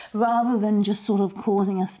spine, rather than just sort of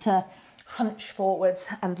causing us to hunch forwards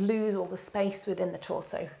and lose all the space within the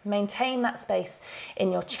torso. Maintain that space in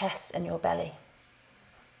your chest and your belly.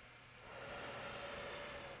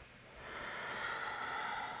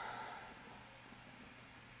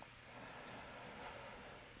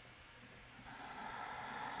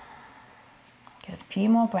 Good, a few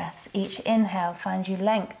more breaths. Each inhale finds you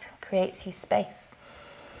length, creates you space.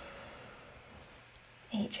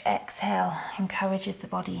 Each exhale encourages the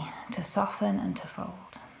body to soften and to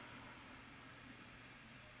fold.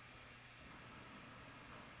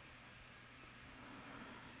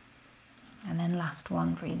 And then last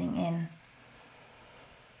one, breathing in.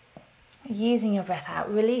 Using your breath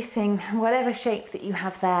out, releasing whatever shape that you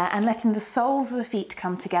have there and letting the soles of the feet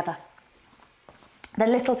come together. The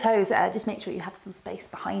little toes, just make sure you have some space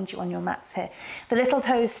behind you on your mats here. The little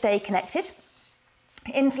toes stay connected.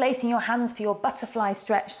 Interlacing your hands for your butterfly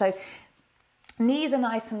stretch. So knees are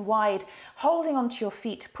nice and wide, holding onto your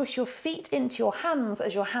feet. Push your feet into your hands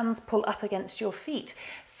as your hands pull up against your feet.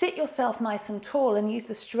 Sit yourself nice and tall and use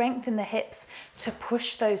the strength in the hips to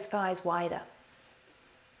push those thighs wider.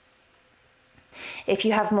 If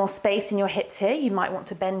you have more space in your hips here, you might want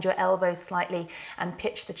to bend your elbows slightly and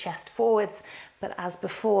pitch the chest forwards, but as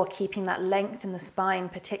before, keeping that length in the spine,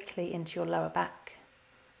 particularly into your lower back.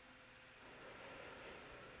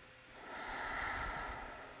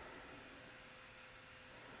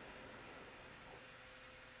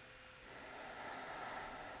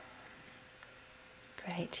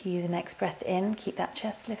 Great, use the next breath in, keep that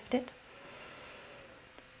chest lifted.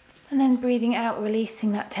 And then breathing out,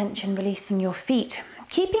 releasing that tension, releasing your feet.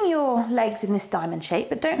 Keeping your legs in this diamond shape,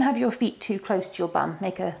 but don't have your feet too close to your bum.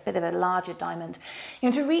 Make a bit of a larger diamond.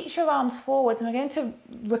 You're going to reach your arms forwards and we're going to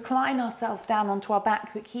recline ourselves down onto our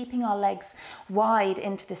back, but keeping our legs wide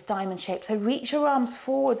into this diamond shape. So reach your arms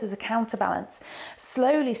forwards as a counterbalance.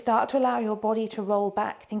 Slowly start to allow your body to roll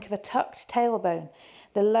back. Think of a tucked tailbone.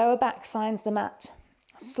 The lower back finds the mat.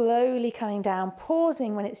 Slowly coming down,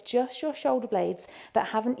 pausing when it's just your shoulder blades that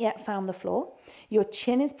haven't yet found the floor. Your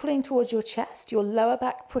chin is pulling towards your chest. Your lower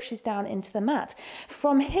back pushes down into the mat.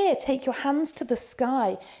 From here, take your hands to the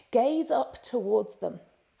sky. Gaze up towards them.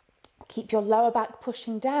 Keep your lower back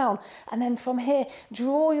pushing down. And then from here,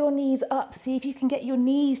 draw your knees up. See if you can get your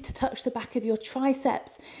knees to touch the back of your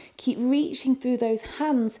triceps. Keep reaching through those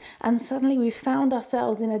hands. And suddenly we've found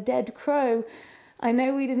ourselves in a dead crow. I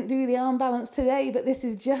know we didn't do the arm balance today, but this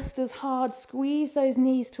is just as hard. Squeeze those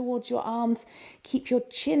knees towards your arms. Keep your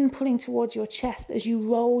chin pulling towards your chest as you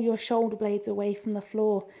roll your shoulder blades away from the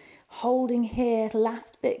floor. Holding here.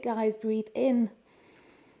 Last bit, guys. Breathe in.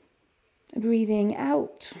 Breathing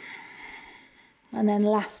out. And then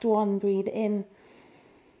last one, breathe in.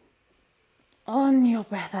 On your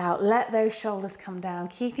breath out, let those shoulders come down.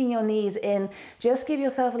 Keeping your knees in. Just give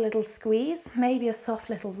yourself a little squeeze, maybe a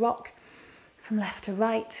soft little rock. From left to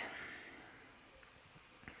right.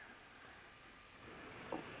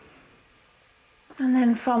 And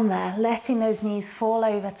then from there, letting those knees fall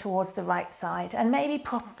over towards the right side and maybe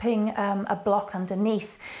propping a block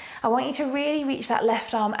underneath. I want you to really reach that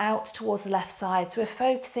left arm out towards the left side. So we're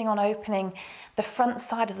focusing on opening the front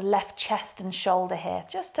side of the left chest and shoulder here,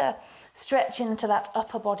 just to stretch into that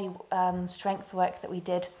upper body strength work that we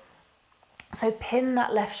did. So pin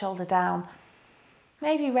that left shoulder down.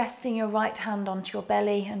 Maybe resting your right hand onto your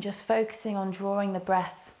belly and just focusing on drawing the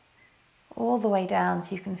breath all the way down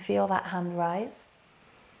so you can feel that hand rise.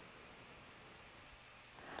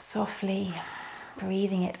 Softly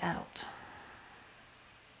breathing it out.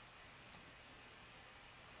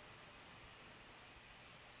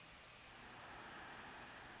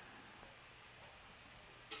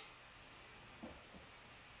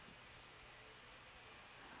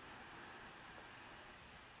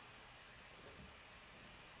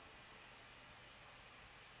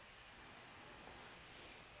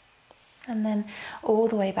 And then all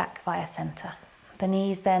the way back via center. The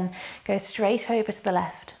knees then go straight over to the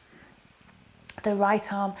left. The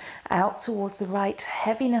right arm out towards the right,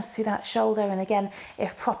 heaviness through that shoulder. And again,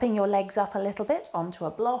 if propping your legs up a little bit onto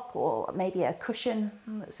a block or maybe a cushion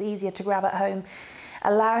that's easier to grab at home,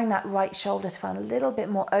 allowing that right shoulder to find a little bit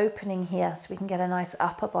more opening here so we can get a nice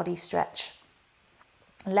upper body stretch.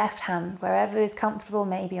 Left hand, wherever is comfortable,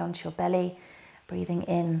 maybe onto your belly, breathing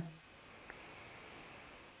in.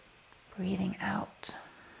 Breathing out.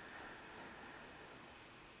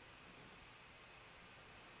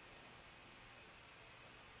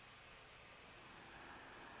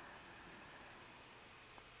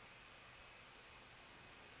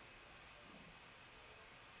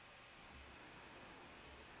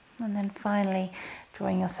 And then finally,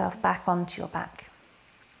 drawing yourself back onto your back.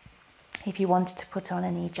 If you wanted to put on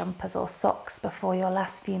any jumpers or socks before your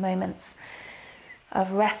last few moments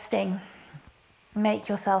of resting, make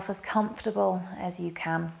yourself as comfortable as you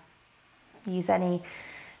can. Use any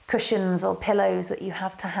cushions or pillows that you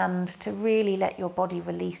have to hand to really let your body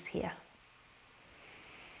release here.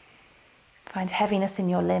 Find heaviness in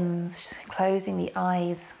your limbs, closing the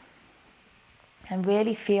eyes, and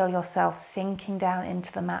really feel yourself sinking down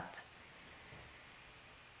into the mat.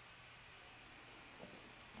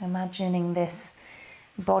 Imagining this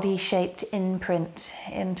body-shaped imprint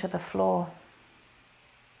into the floor.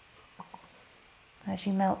 As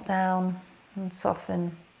you melt down and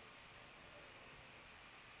soften.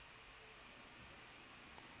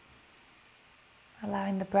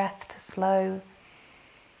 Allowing the breath to slow,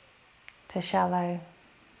 to shallow.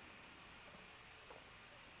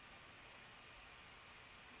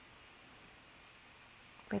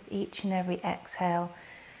 with each and every exhale,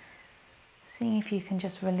 seeing if you can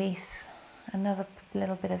just release another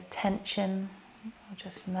little bit of tension or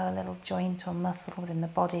just another little joint or muscle within the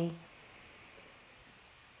body.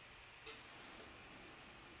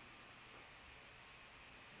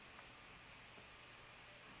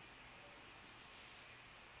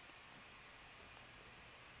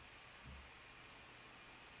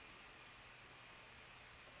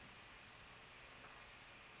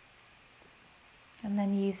 And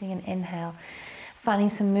then using an inhale, finding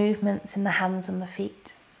some movements in the hands and the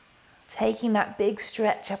feet. Taking that big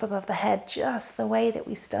stretch up above the head, just the way that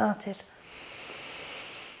we started.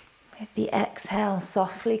 With the exhale,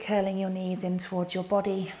 softly curling your knees in towards your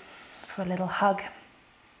body for a little hug.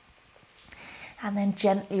 And then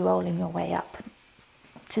gently rolling your way up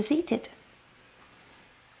to seated.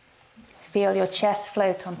 Feel your chest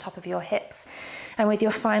float on top of your hips. And with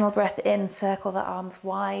your final breath in, circle the arms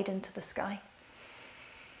wide into the sky.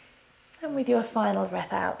 And with your final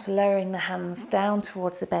breath out, lowering the hands down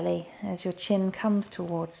towards the belly as your chin comes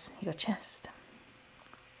towards your chest.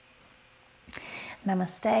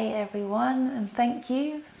 Namaste everyone, and thank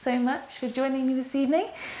you so much for joining me this evening.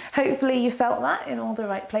 Hopefully you felt that in all the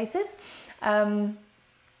right places.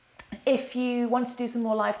 If you want to do some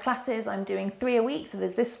more live classes, I'm doing 3 a week. So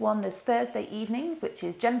there's this one, there's Thursday evenings, which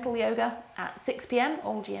is gentle yoga at 6 p.m,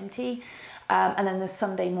 all GMT. And then there's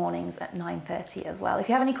Sunday mornings at 9:30 as well. If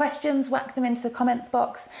you have any questions, whack them into the comments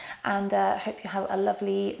box, and hope you have a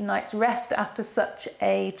lovely night's rest after such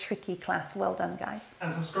a tricky class. Well done, guys.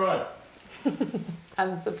 And subscribe.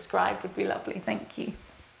 And subscribe would be lovely. Thank you.